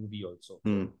lines in the movie also,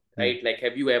 mm, mm, right? Like,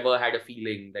 have you ever had a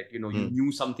feeling that, you mm.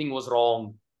 knew something was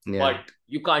wrong, Yeah. but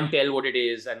you can't tell what it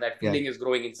is, and that Yeah. feeling is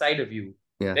growing inside of you?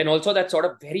 Yeah. Then also that sort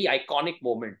of very iconic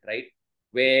moment, right?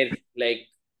 Where, like,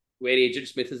 where Agent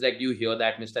Smith is like, do you hear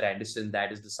that, Mr. Anderson?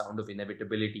 That is the sound of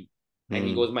inevitability. And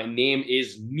he Mm, goes, my name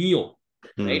is Neo,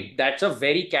 right? mm, That's a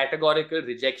very categorical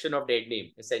rejection of dead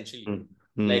name, essentially. mm,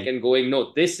 Like, mm, and going,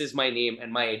 no, this is my name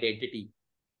and my identity.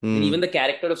 Then mm, even the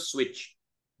character of Switch,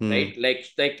 mm, right? Like,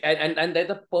 and there's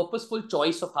a purposeful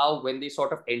choice of how when they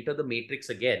sort of enter the Matrix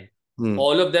again, mm,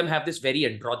 all of them have this very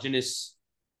androgynous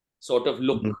sort of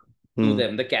look mm, to mm,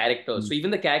 them, the characters. mm, So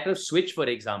even the character of Switch, for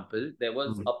example, there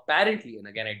was mm, apparently, and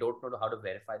again, I don't know how to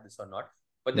verify this or not,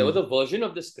 but there was mm, a version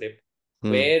of the script mm,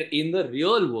 where in the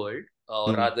real world,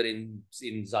 or mm, rather in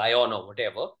Zion or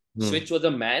whatever, mm, Switch was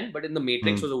a man, but in the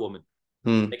Matrix mm, was a woman.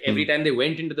 mm, Like every mm, time they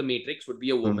went into the Matrix would be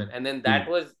a woman. mm, And then that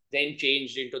mm, was then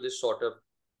changed into this sort of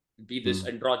be this mm,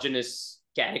 androgynous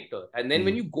character. And then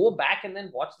when mm, you go back and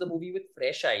then watch the movie with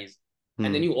fresh eyes,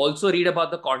 and then mm, you also read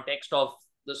about the context of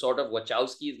the sort of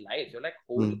Wachowski's life, you're like,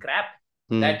 holy mm, crap,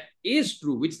 mm, that is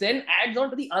true, which then adds on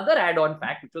to the other add-on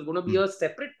fact, which was going to be mm, a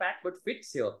separate fact, but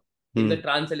fits here in the mm,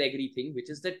 trans allegory thing, which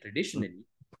is that mm, traditionally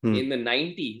mm, in the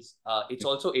 90s, it's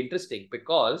also interesting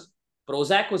because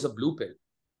Prozac was a blue pill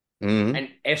mm. and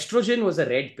estrogen was a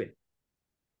red pill.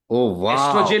 Oh, wow.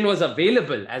 Estrogen was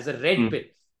available as a red Mm, pill,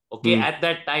 okay, mm, at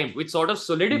that time, which sort of mm,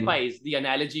 solidifies the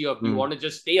analogy of do you mm, want to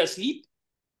just stay asleep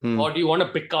mm, or do you want to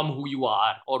become who you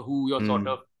are or who you're sort mm,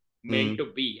 of meant mm,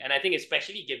 to be? And I think,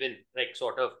 especially given like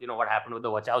sort of, what happened with the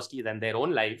Wachowskis and their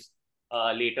own lives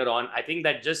later on, I think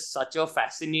that just such a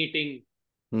fascinating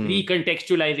mm,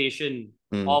 recontextualization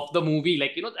mm, of the movie.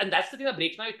 Like, and that's the thing that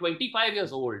breaks my 25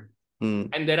 years old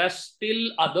mm, and there are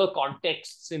still other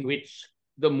contexts in which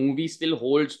the movie still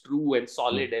holds true and mm.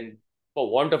 solid and, for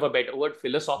want of a better word,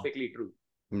 philosophically true,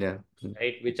 Yeah.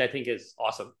 right? Which I think is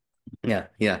awesome. Yeah.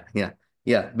 Yeah. Yeah.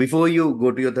 Yeah. Before you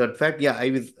go to your third fact, yeah, I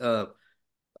was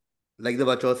like the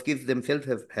Wachowskis themselves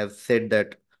have said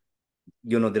that,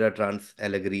 there are trans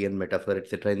allegory and metaphor,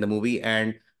 etc. in the movie.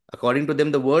 And according to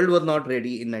them, the world was not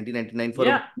ready in 1999 for a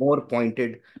Yeah, more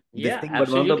pointed this yeah, thing. But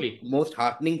one of the absolutely. most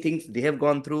heartening things they have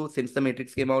gone through since the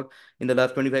Matrix came out in the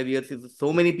last 25 years is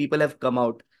so many people have come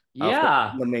out after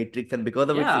Yeah, the Matrix, and because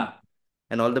of its yeah.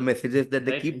 and all the messages that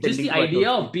they Right. keep Just sending the to idea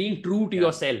Wachowski. of being true to Yeah,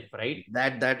 yourself, right?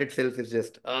 that itself is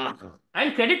just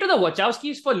And credit to the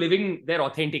Wachowskis for living their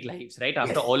authentic lives, right?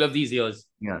 After yes. all of these years,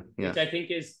 Yeah, which yeah, I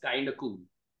think is kind of cool.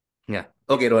 yeah.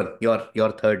 Okay, Rohan,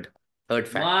 your third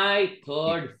fact. My Yeah.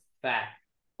 third fact.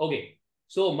 Okay.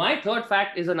 So my third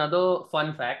fact is another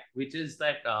fun fact, which is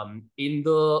that in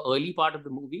the early part of the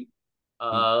movie,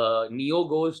 Hmm, Neo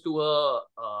goes to a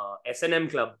S&M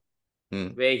club hmm,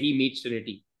 where he meets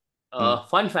Trinity. hmm.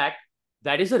 Fun fact,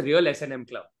 that is a real S&M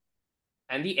club.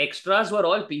 And the extras were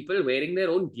all people wearing their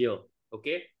own gear.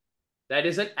 Okay. That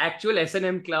is an actual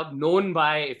S&M club known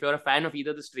by, if you're a fan of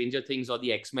either the Stranger Things or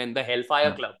the X-Men, the Hellfire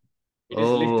Yeah. Club. It is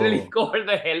literally Oh, called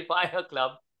the Hellfire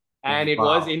Club. And it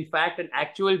was, wow. in fact, an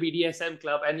actual BDSM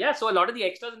club. And yeah, so a lot of the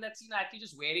extras in that scene are actually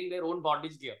just wearing their own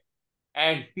bondage gear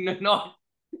and not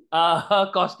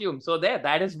costume. So there,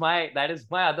 that is my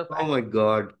other Oh fact. my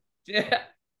God.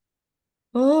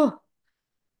 Oh,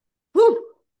 whew.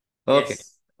 Okay.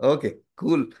 Yes. Okay.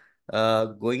 Cool.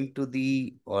 Going to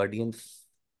the audience.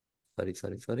 Sorry,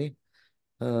 sorry, sorry.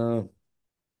 Uh,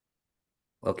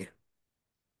 okay.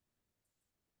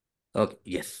 Okay.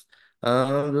 Yes.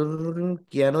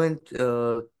 Keanu and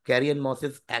Carrie and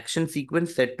Moss's action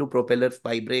sequence set to propeller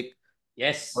spy brake.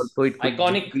 Yes. Also, it could just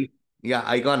Iconic. be, yeah,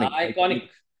 iconic, iconic,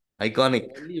 Iconic. iconic.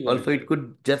 Only word. Also, it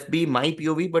could just be my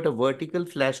POV, but a vertical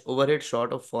slash overhead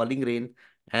shot of falling rain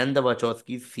and the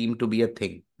Wachowskis seem to be a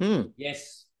thing.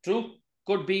 Yes. True.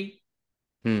 Could be.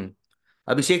 Hmm.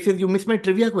 Abhishek says, you missed my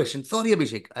trivia question. Sorry,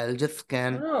 Abhishek. I'll just No,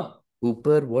 scan. no.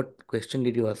 Cooper, what question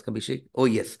did you ask, Abhishek? Oh,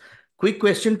 yes. Quick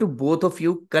question to both of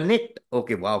you. Connect.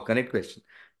 Okay, wow, connect question.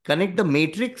 Connect the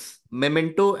Matrix,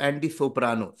 Memento, and the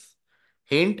Sopranos.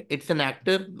 Hint, it's an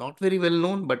actor, not very well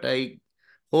known, but I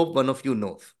hope one of you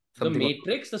knows The something about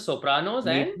Matrix, The Sopranos,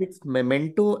 and Matrix,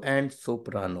 Memento, and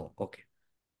Soprano. Okay.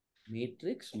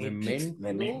 Matrix, Matrix, Memento,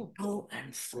 Memento,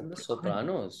 and and The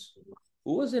Soprano. Sopranos.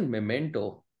 Who was in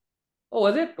Memento? Oh,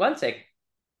 was it? One sec.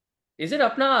 Is it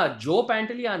Apna Joe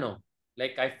Pantoliano?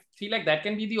 Like, I feel like that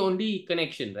can be the only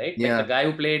connection, right? Like the Yeah. guy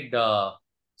who played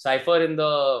Cypher in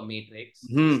the Matrix is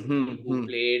he who Hmm.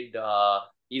 played.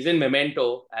 He's in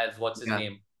Memento as what's his Yeah.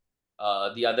 name?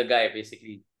 The other guy,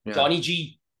 basically Yeah. Johnny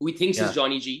G, who he thinks is Yeah.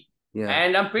 Johnny G. Yeah.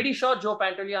 And I'm pretty sure Joe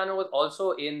Pantoliano was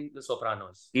also in The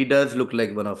Sopranos. He does look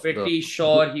like one of the Pretty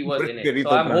sure he was in it. very So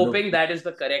I'm Soprano. hoping that is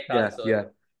the correct Yeah, answer yeah.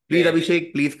 Please, there.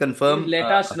 Abhishek, please Please confirm let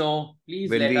us know. Please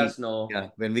when let we, us know. yeah,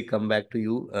 when we come back to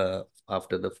you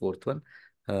after the fourth one,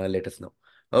 let us know.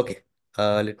 Okay.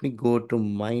 Let me go to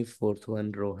my fourth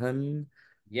one, Rohan. Uh,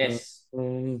 Yes.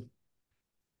 um,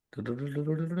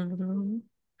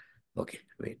 okay,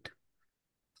 wait.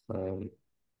 Um,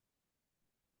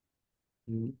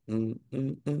 mm.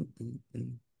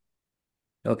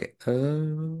 Okay.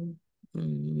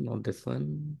 Not this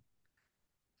one.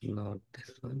 Not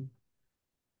this one.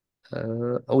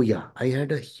 Oh yeah, I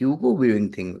had a Hugo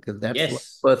viewing thing because that's one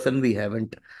Yes. person we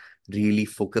haven't really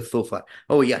focused so far.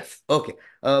 Oh yes, okay.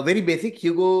 Very basic.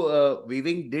 Hugo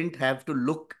Weaving didn't have to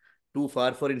look too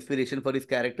far for inspiration for his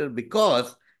character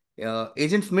because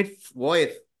Agent Smith's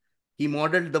voice, he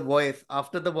modeled the voice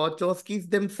after the Wachowskis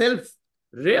themselves.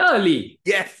 Really?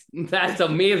 Yes, That's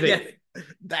amazing. yes,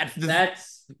 that's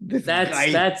That's this that's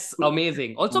guy. that's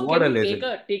amazing. Also, What can a we take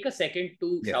legend. a second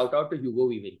to Yes, shout out to Hugo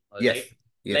Weaving? All yes, right.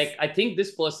 yes. Like I think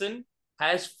this person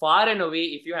has far and away,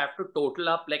 if you have to total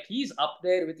up, like he's up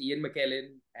there with Ian McKellen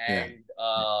Yeah, and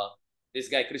yeah, this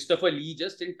guy Christopher Lee,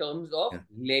 just in terms of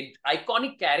yeah,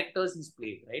 iconic characters he's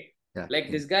played, right? yeah, Like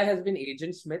yeah, this guy has been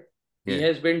Agent Smith, he yeah,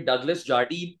 has been Douglas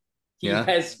Jardine, he yeah.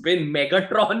 has been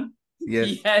Megatron, he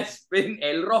Yes, has been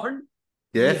Elrond,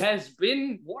 he yes. has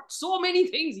been what so many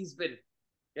things he's been.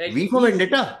 Like V for he's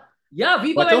Vendetta. yeah,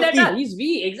 V for Vendetta. Wachowski. He's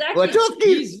V, exactly. Wachowski.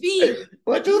 He's V. He's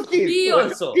Wachowski. V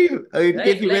also. Wachowski. In case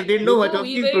Right? you guys Like didn't know, Hugo Wachowski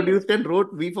Weaving, produced and wrote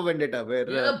V for Vendetta, where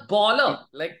yeah, baller.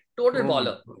 Like total oh my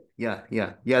baller. God. Yeah,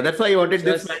 yeah, yeah. Right? That's why I wanted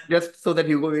this man Just just so that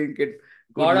Hugo Weaving could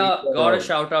lead gotta the.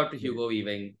 shout out to Yeah. Hugo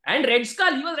Weaving. And Red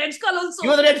Skull. He was Red Skull He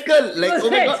was also. Red Skull. He Like, was oh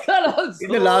my Red God. Skull In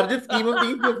the also. largest scheme of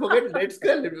things, you forget Red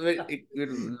Skull. It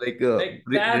like Like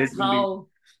Red that's Bull. how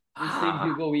this thing Ah,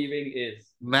 Hugo Weaving is.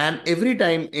 man, every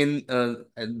time in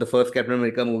the first Captain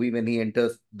America movie when he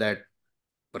enters that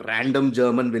random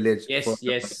German village Yes,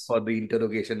 yes. for the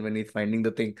interrogation when he's finding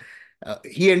the thing.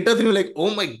 He enters and you're like,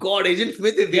 oh my God, Agent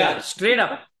Smith is Yeah, here. straight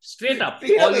up, Straight up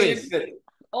Agent always, Smith.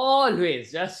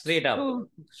 always, just straight up. Oh,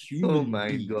 oh Human my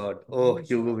being. God. Oh,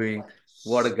 Hugo Weaving.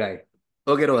 What a guy.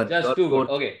 Okay, Rohan, Just your too good.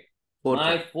 Okay. fourth one.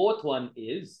 My fourth one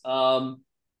is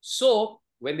so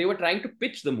when they were trying to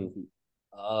pitch the movie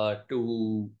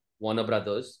to Warner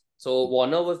Brothers, so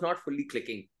Warner was not fully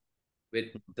clicking with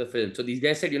the film. So these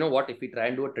guys said, you know what, if we try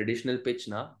and do a traditional pitch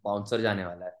na, bouncer jane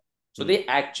wala hai. So Hmm. they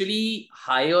actually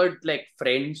hired like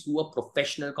friends who are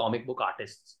professional comic book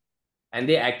artists. And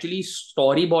they actually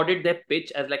storyboarded their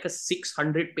pitch as like a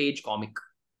 600 page comic.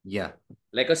 Yeah.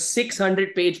 Like a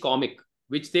 600-page comic,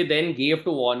 which they then gave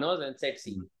to Warner and said,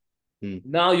 see, Hmm. Hmm.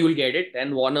 now you'll get it.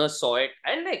 And Warner saw it.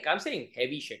 And like I'm saying,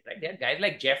 heavy shit, right? There are guys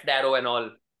like Jeff Darrow and all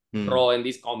Hmm. draw in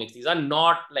these comics. These are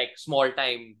not like small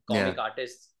time Yeah. comic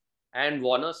artists. And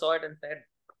Warner saw it and said,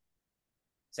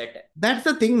 set it. That's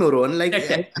the thing, Noron. Like,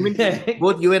 Set I mean, it.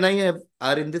 both you and I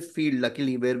are in this field,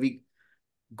 luckily, where we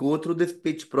go through this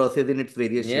pitch process in its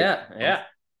various shapes Yeah, and forms. yeah.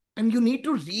 And you need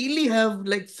to really have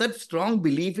like such strong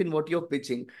belief in what you're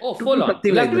pitching Oh, to do full on.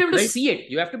 something You have like to be this, able to right? see it.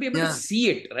 You have to be able to Yeah. see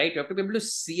it, right? You have to be able to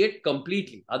see it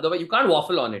completely. Otherwise, you can't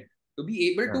waffle on it. To be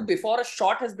able to, Yeah. before a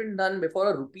shot has been done, before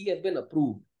a rupee has been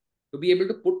approved, to be able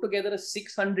to put together a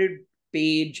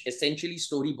 600-page essentially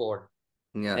storyboard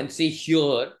Yeah. and say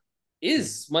here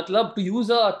is, matlab, to use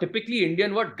a typically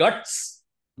Indian word, guts.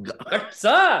 Guts,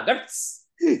 guts.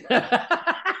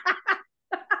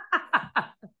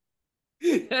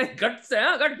 guts,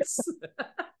 guts.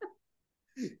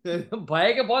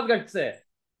 भाई के बहुत guts है.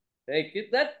 Like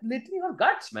that literally was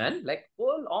guts, man. Like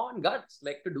full on guts,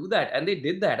 like to do that, and they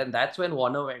did that, and that's when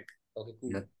Warner went, okay,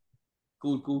 cool, Yeah.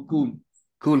 cool, cool, cool.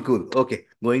 Cool, cool. Okay.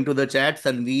 Going to the chat,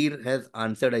 Sanveer has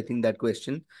answered, I think, that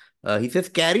question. He says,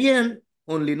 Carrie Ann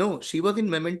only. No, she was in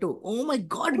Memento. Oh my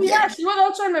God, Oh yes. yeah, she was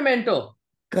also in Memento.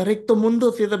 Correcto mundo,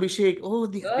 says Abhishek. Oh,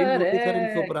 I didn't notice her in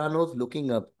Correct, Sopranos.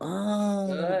 Looking up. Ah.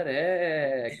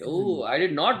 correct. Oh, I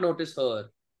did not notice her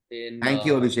in Thank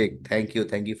you, Abhishek. Thank you.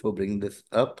 Thank you for bringing this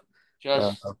up.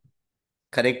 Uh, just.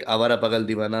 correct. Avara Pagal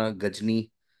Divana, Gajni,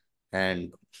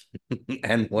 and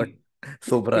and what?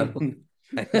 Soprano.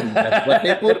 I think that's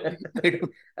Fatehpur. I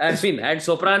don't- I mean, and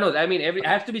Sopranos. I mean, every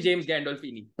has to be James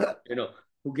Gandolfini, you know,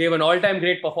 who gave an all-time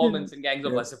great performance in Gangs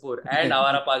of Yeah. Wasseypur and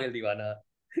Avara Pagal Divana.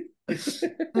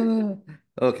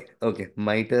 Okay, okay.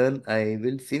 My turn. I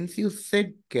will, since you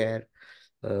said care.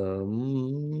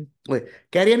 Wait,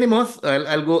 Carrie Ann Moss.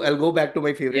 I'll go back to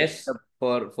my favorite Yes.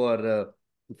 for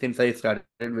since I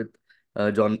started with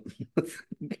John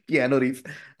Keanu Reeves.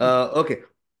 Okay.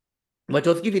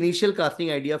 Wachowski's initial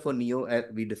casting idea for Neo, as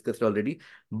we discussed already,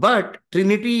 but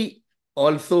Trinity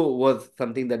also was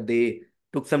something that they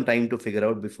took some time to figure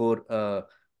out before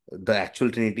the actual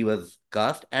Trinity was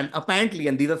cast. And apparently,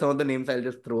 and these are some of the names I'll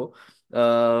just throw,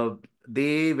 uh,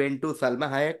 they went to Salma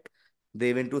Hayek,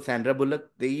 they went to Sandra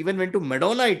Bullock, they even went to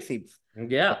Madonna, it seems.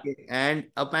 Yeah. Okay, and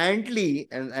apparently,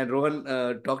 and Rohan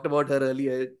talked about her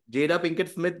earlier, Jada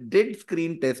Pinkett Smith did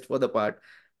screen test for the part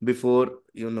before,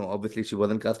 obviously she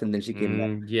wasn't cast and then she came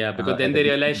back Yeah, because then as a they mystery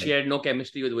realized she guide. had no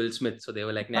chemistry with Will Smith, so they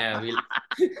were like, "Nah, we'll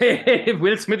if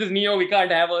Will Smith is Neo, we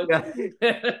can't have Yeah.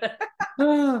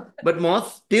 her." But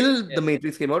Moss, till the Yes.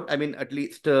 Matrix came out, I mean, at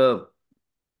least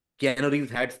Keanu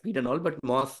Reeves had speed and all, but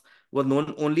Moss was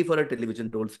known only for her television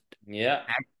roles Yeah.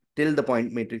 at, till the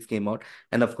point Matrix came out,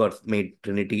 and of course made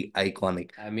Trinity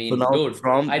iconic. I So mean, now dude,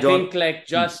 from I John, think like hmm,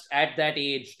 just at that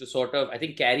age to sort of, I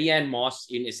think Carrie Ann Moss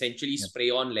in essentially yeah, spray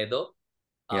on leather.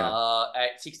 yeah,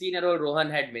 At 16-year-old Rohan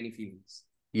had many feelings.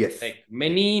 yes, Like yes,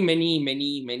 many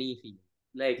feelings.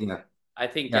 Like yeah, I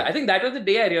think, yeah, yeah. I think that was the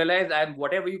day I realized I'm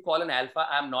whatever you call an alpha,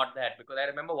 I'm not that. Because I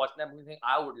remember watching that movie thinking,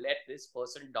 I would let this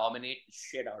person dominate the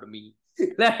shit out of me.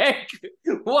 Like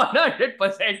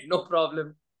 100%, no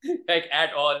problem. Like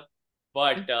at all.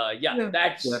 But yeah, Yeah, yeah,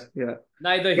 that's yeah.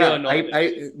 neither here Yeah, nor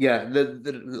there. yeah.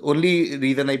 The only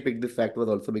reason I picked this fact was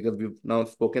also because we've now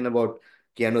spoken about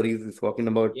Keanu Reeves, we've spoken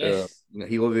about Yes.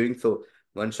 Hugo Weaving. So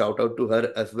one shout out to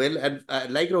her as well. And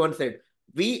like Rohan said,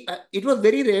 it was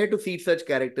very rare to see such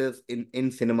characters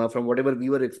in cinema from whatever we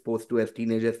were exposed to as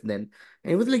teenagers then.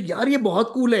 And it was like, yaar, ye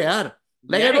bahut cool hai, yaar.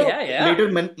 Like I Yeah, know yeah, yeah.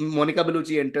 later Monica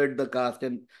Bellucci entered the cast,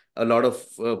 and a lot of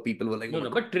people were like, "Oh No, my no,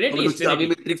 God, but Trinity Monica is Bellucci aa gayi,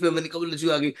 Trinity. Matrix mein Monica Bellucci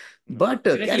aa gayi." No, But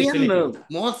Trinity is Carrie Ann Trinity.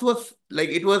 Moss was like,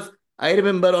 it was, I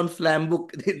remember on Slam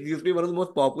Book, it used to be one of the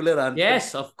most popular answers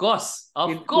Yes, of course. in Of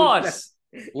school Slam. course.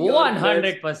 Your crush,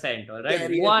 100%. All right.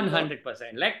 Carrie Ann Moss.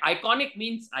 100%. Like iconic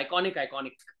means iconic,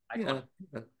 iconic, iconic.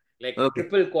 Yeah. Like Okay.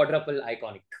 triple, quadruple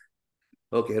iconic.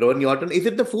 Okay, Rohan, your turn. Is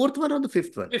it the fourth one or the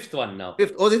fifth one? Fifth one now.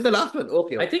 Fifth. Oh, this is the last one.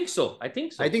 Okay, I okay. think so. I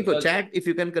think I so. think so. Because Chat, if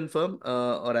you can confirm,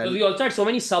 or I'll. we also had so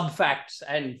many sub facts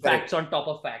and facts Correct, on top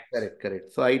of facts.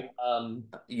 correct. So I, Um,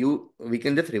 we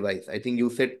can just revise. I think you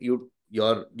said you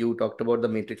talked about the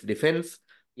Matrix defense.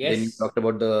 Then you yes, talked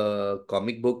about the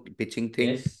comic book pitching thing.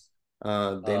 yes.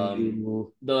 Then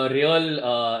you The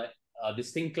real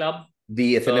this thing club,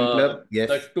 the SLM the club.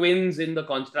 Yes, twins in the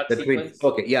construct the twins. sequence.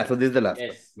 Okay, yeah. So this is the last one.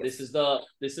 Yes, Yes.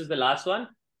 this is the last one.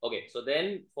 Okay, so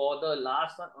then for the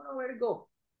last one, oh no, where to go?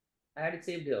 I had it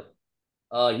saved here.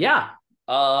 Yeah.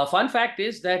 Fun fact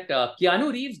is that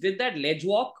Keanu Reeves did that ledge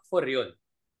walk for real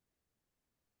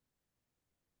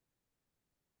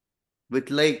With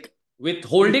like, with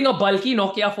holding a bulky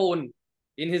Nokia phone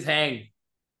in his hand.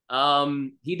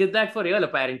 He did that for real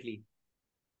apparently.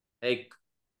 Like,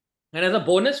 and as a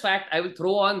bonus fact, I will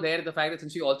throw on there the fact that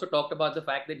since we also talked about the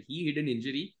fact that he hid an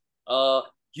injury,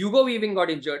 Hugo Weaving got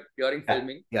injured during yeah,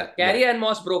 filming. yeah, Carrie Ann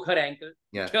Moss broke her ankle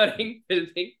yeah, during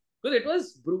filming because it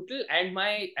was brutal. And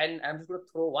I'm just going to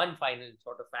throw one final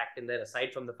sort of fact in there,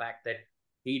 aside from the fact that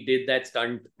he did that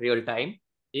stunt real time,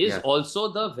 is yeah,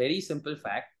 also the very simple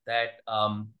fact that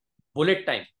bullet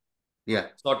time yeah,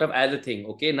 sort of as a thing.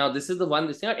 Okay, now this is the one.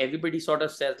 This thing everybody sort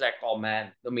of says like, "Oh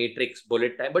man, the Matrix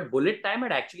bullet time," but bullet time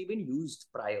had actually been used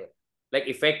prior, like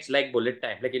effects like bullet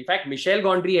time. Like in fact, Michel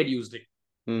Gondry had used it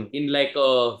mm, in like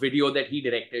a video that he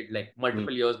directed like mm,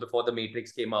 multiple years before the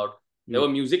Matrix came out. There mm, were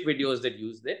music videos that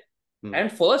used it. mm,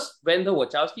 And first, when the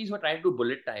Wachowskis were trying to do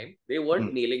bullet time, they weren't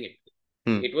mm, nailing it.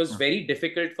 mm, It was very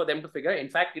difficult for them to figure. In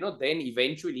fact, then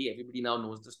eventually everybody now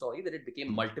knows the story that it became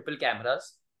mm, multiple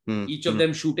cameras, mm, each of mm,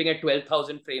 them shooting at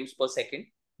 12,000 frames per second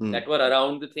mm, that were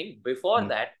around the thing. Before mm,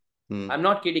 that, mm, I'm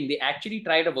not kidding. They actually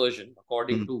tried a version,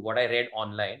 according mm, to what I read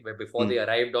online, where before mm, they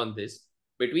arrived on this,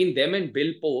 between them and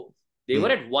Bill Poe, they were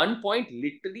mm. at one point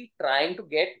literally trying to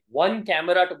get one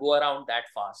camera to go around that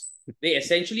fast. They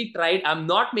essentially tried, I'm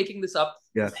not making this up,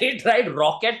 Yeah. they tried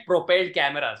rocket propelled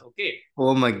cameras, okay?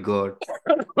 Oh my God.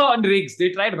 On rigs. They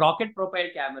tried rocket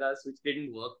propelled cameras, which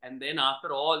didn't work. And then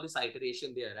after all this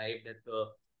iteration, they arrived at the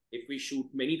if we shoot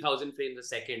many thousand frames a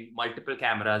second, multiple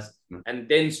cameras, Mm. and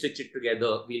then stitch it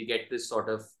together, we'll get this sort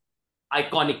of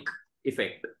iconic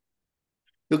effect.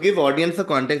 To give audience a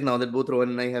context now that both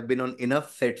Rohan and I have been on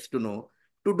enough sets to know,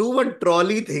 to do one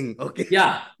trolley thing, okay?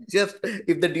 Yeah, Just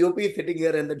if the DOP is sitting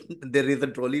here and there is a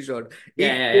trolley shot,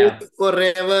 yeah, it yeah, yeah. takes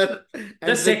forever. The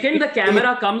And second the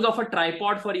camera comes off a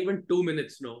tripod for even 2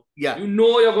 minutes, no, yeah, you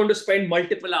know you're going to spend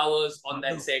multiple hours on the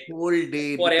that set whole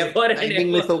day because forever and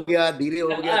timing miss ever. हो गया धीरे हो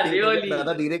गया Yeah, तेज हो गया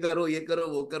ज्यादा really. धीरे करो ये करो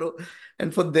वो करो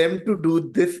and for them to do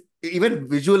this even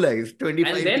visualize And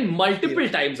 25 then minutes. multiple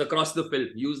times across the film.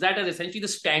 Use that as essentially the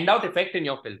standout effect in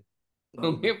your film. Oh my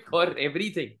Okay, for God.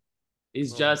 everything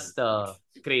is Oh my just God.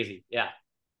 crazy. Yeah.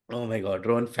 Oh my God,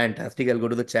 Ron, fantastic. I'll go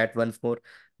to the chat once more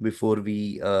before we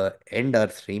end our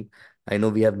stream. I know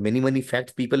we have many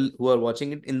facts. People who are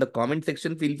watching it in the comment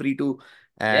section, feel free to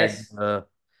add Yes.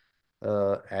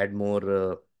 add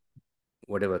more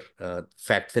whatever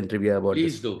facts and trivia about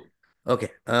this. Please do. Okay,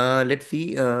 let's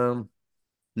see.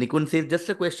 Nikun says, just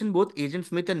a question. Both Agent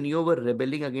Smith and Neo were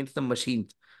rebelling against the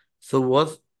machines. So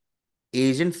was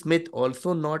Agent Smith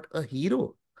also not a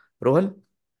hero? Rohan?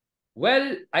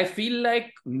 Well, I feel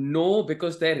like no,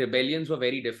 because their rebellions were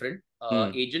very different.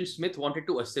 Hmm. Agent Smith wanted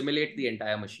to assimilate the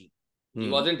entire machine. He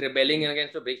Hmm. wasn't rebelling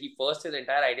against the big. He first, his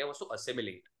entire idea was to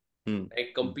assimilate, Hmm.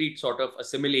 right? Complete sort of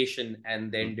assimilation and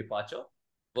Hmm. then departure,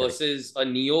 Correct. versus a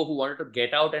Neo who wanted to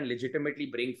get out and legitimately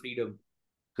bring freedom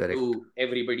Correct. to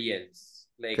everybody else.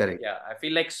 Like, Correct. yeah, I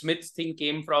feel like Smith's thing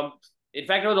came from, in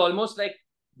fact, it was almost like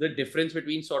the difference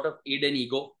between sort of id and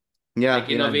ego, Yeah. like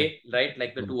in a Yeah. Yeah. way, right?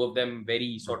 Like the Hmm. two of them very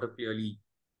sort of clearly,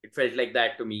 it felt like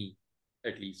that to me,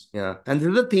 at least. Yeah. And this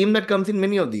is a theme that comes in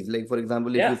many of these. Like, for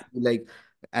example, if you Yeah, see like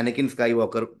Anakin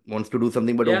Skywalker wants to do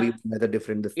something, but yeah. Obi-Wan has a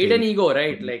different this Id and thing. ego,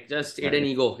 right? Like just Yeah. id and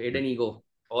ego, Yeah.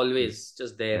 always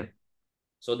just Yeah. there.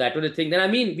 So that was the thing. Then I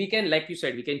mean, we can, like you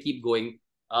said, we can keep going.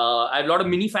 I have a lot of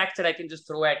mini facts that I can just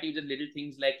throw at you, just little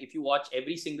things like if you watch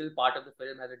every single part of the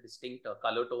film has a distinct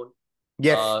color tone.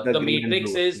 Yes, the The green and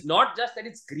Matrix blue. is not just that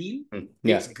it's green; Hmm.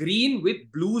 it's Yeah. green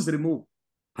with blues removed.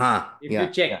 If you Yeah.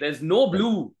 check, Yeah. there's no Yeah.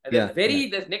 blue. Yeah. Yeah.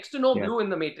 There's next to no Yeah. blue in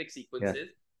the Matrix Yeah. sequences.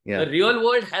 The Yeah. real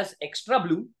world has extra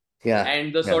blue, Yeah.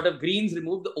 and the Yeah. sort of greens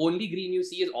removed. The only green you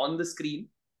see is on the screen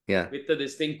Yeah. with the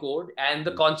this thing code, and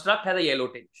the construct has a yellow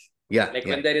tinge. Yeah. Like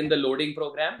Yeah. when they're in the loading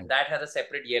program, that has a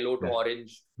separate yellow to Yeah.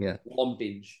 orange Yeah. warm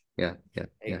tinge. Yeah. Yeah.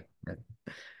 Yeah. Right?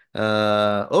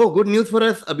 Yeah. Oh, good news for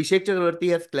us. Abhishek Chakravarti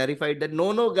has clarified that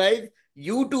no, guys,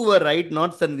 you two were right,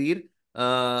 not Sanveer.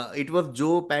 It was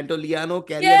Joe Pantoliano.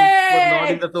 Carrie and was not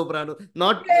in Yay! the Soprano.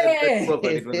 Not the two of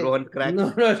us. It was Yay! Rohan cracked.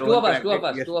 No, no, two Rohan of us, cracked two of it.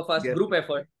 us, Yes, two of us. yes. Group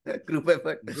effort. Group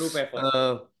effort. Group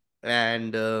effort.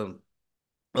 And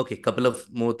Okay, couple of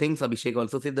more things. Abhishek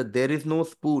also said that there is no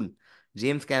spoon.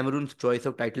 James Cameron's choice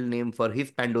of title name for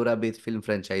his Pandora-based film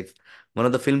franchise. One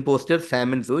of the film posters,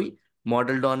 Sam and Zoe,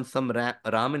 modeled on some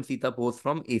Ram and Sita pose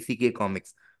from ACK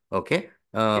Comics. Okay.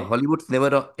 Okay. Hollywood's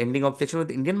never-ending obsession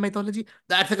with Indian mythology.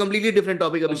 That's a completely different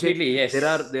topic, Abhishek. Completely, yes.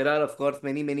 There are, of course,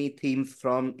 many themes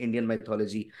from Indian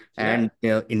mythology Yeah. and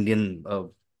Indian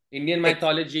Indian text.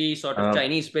 mythology, sort of Uh,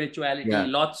 Chinese spirituality, yeah,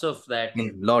 lots of that.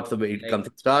 lots of it. It Like, comes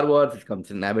in Star Wars, it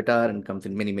comes in Avatar, and comes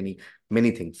in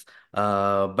many things.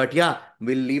 But yeah,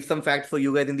 we'll leave some facts for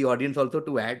you guys in the audience also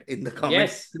to add in the comment.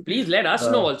 yes, please let us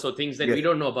know Uh, also things that yes, we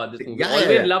don't know about this movie. Always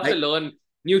yeah. love to learn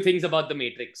new things about the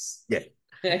Matrix. Yes.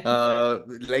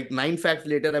 Like 9 facts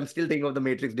later, I'm still thinking of the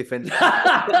Matrix defense.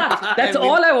 That's I mean,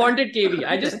 all I wanted, KV.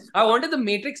 I wanted the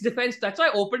Matrix defense. That's why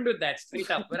I opened with that straight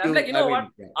up. But I'm like, you I know what?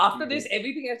 mean, yeah, After you, this,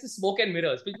 everything else is smoke and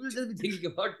mirrors. People will just be thinking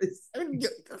about this. I mean,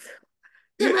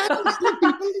 imagine these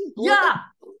people in both. Yeah,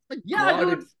 My yeah, God,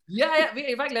 dude. it's Yeah. Wait,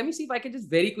 in fact, let me see if I can just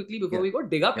very quickly before yeah, we go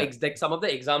dig up yeah, like some of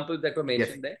the examples that were yes,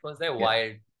 mentioned there because they're yeah,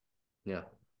 wild. yeah.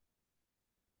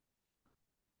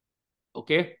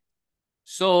 Okay.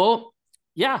 So,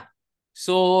 yeah.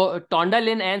 So, Tonda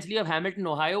Lynn Ansley of Hamilton,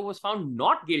 Ohio, was found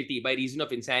not guilty by reason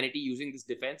of insanity using this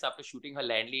defense after shooting her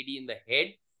landlady in the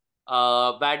head.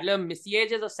 Badler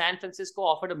Missieges of San Francisco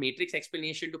offered a matrix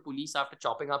explanation to police after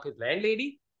chopping up his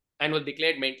landlady and was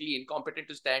declared mentally incompetent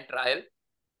to stand trial.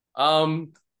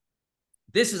 Um,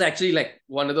 this is actually like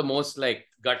one of the most like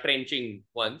gut wrenching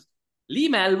ones. Lee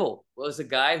Malvo was a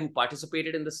guy who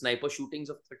participated in the sniper shootings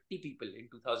of 30 people in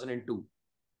 2002.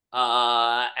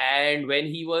 And when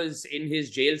he was in his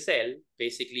jail cell,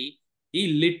 basically, he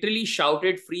literally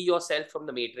shouted, "Free yourself from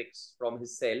the Matrix," from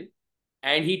his cell.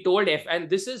 And he told and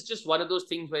this is just one of those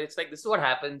things where it's like, this is what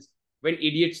happens when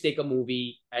idiots take a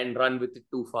movie and run with it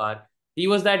too far. He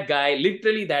was that guy,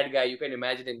 literally that guy, you can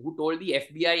imagine him, who told the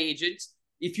FBI agents,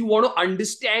 if you want to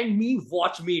understand me,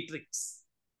 watch Matrix.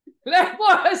 Like,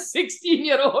 what a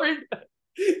 16-year-old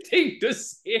thing to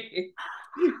say.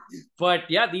 But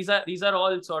yeah, these are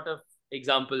all sort of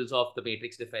examples of the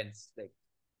Matrix defense.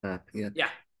 Like, Yeah. yeah,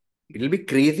 It'll be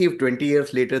crazy if 20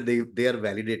 years later they are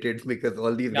validated because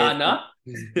all these yeah, guys na.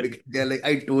 they're like,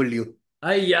 I told you.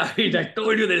 Yeah, I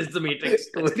told you there is the I Matrix.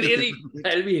 That's told you this crazy.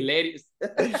 That'll be hilarious.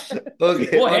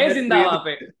 Okay, वो on है that जिंदा crazy वहां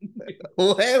पे.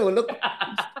 oh hey, oh, look.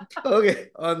 Okay,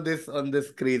 on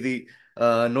this crazy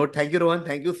note, thank you, Rohan.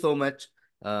 Thank you so much.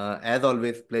 As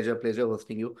always, pleasure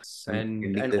hosting you and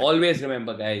ending And this. always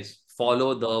remember, guys,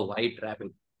 follow the white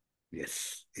rabbit.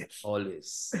 Yes.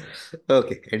 Always.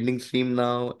 Okay, ending stream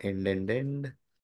now. End.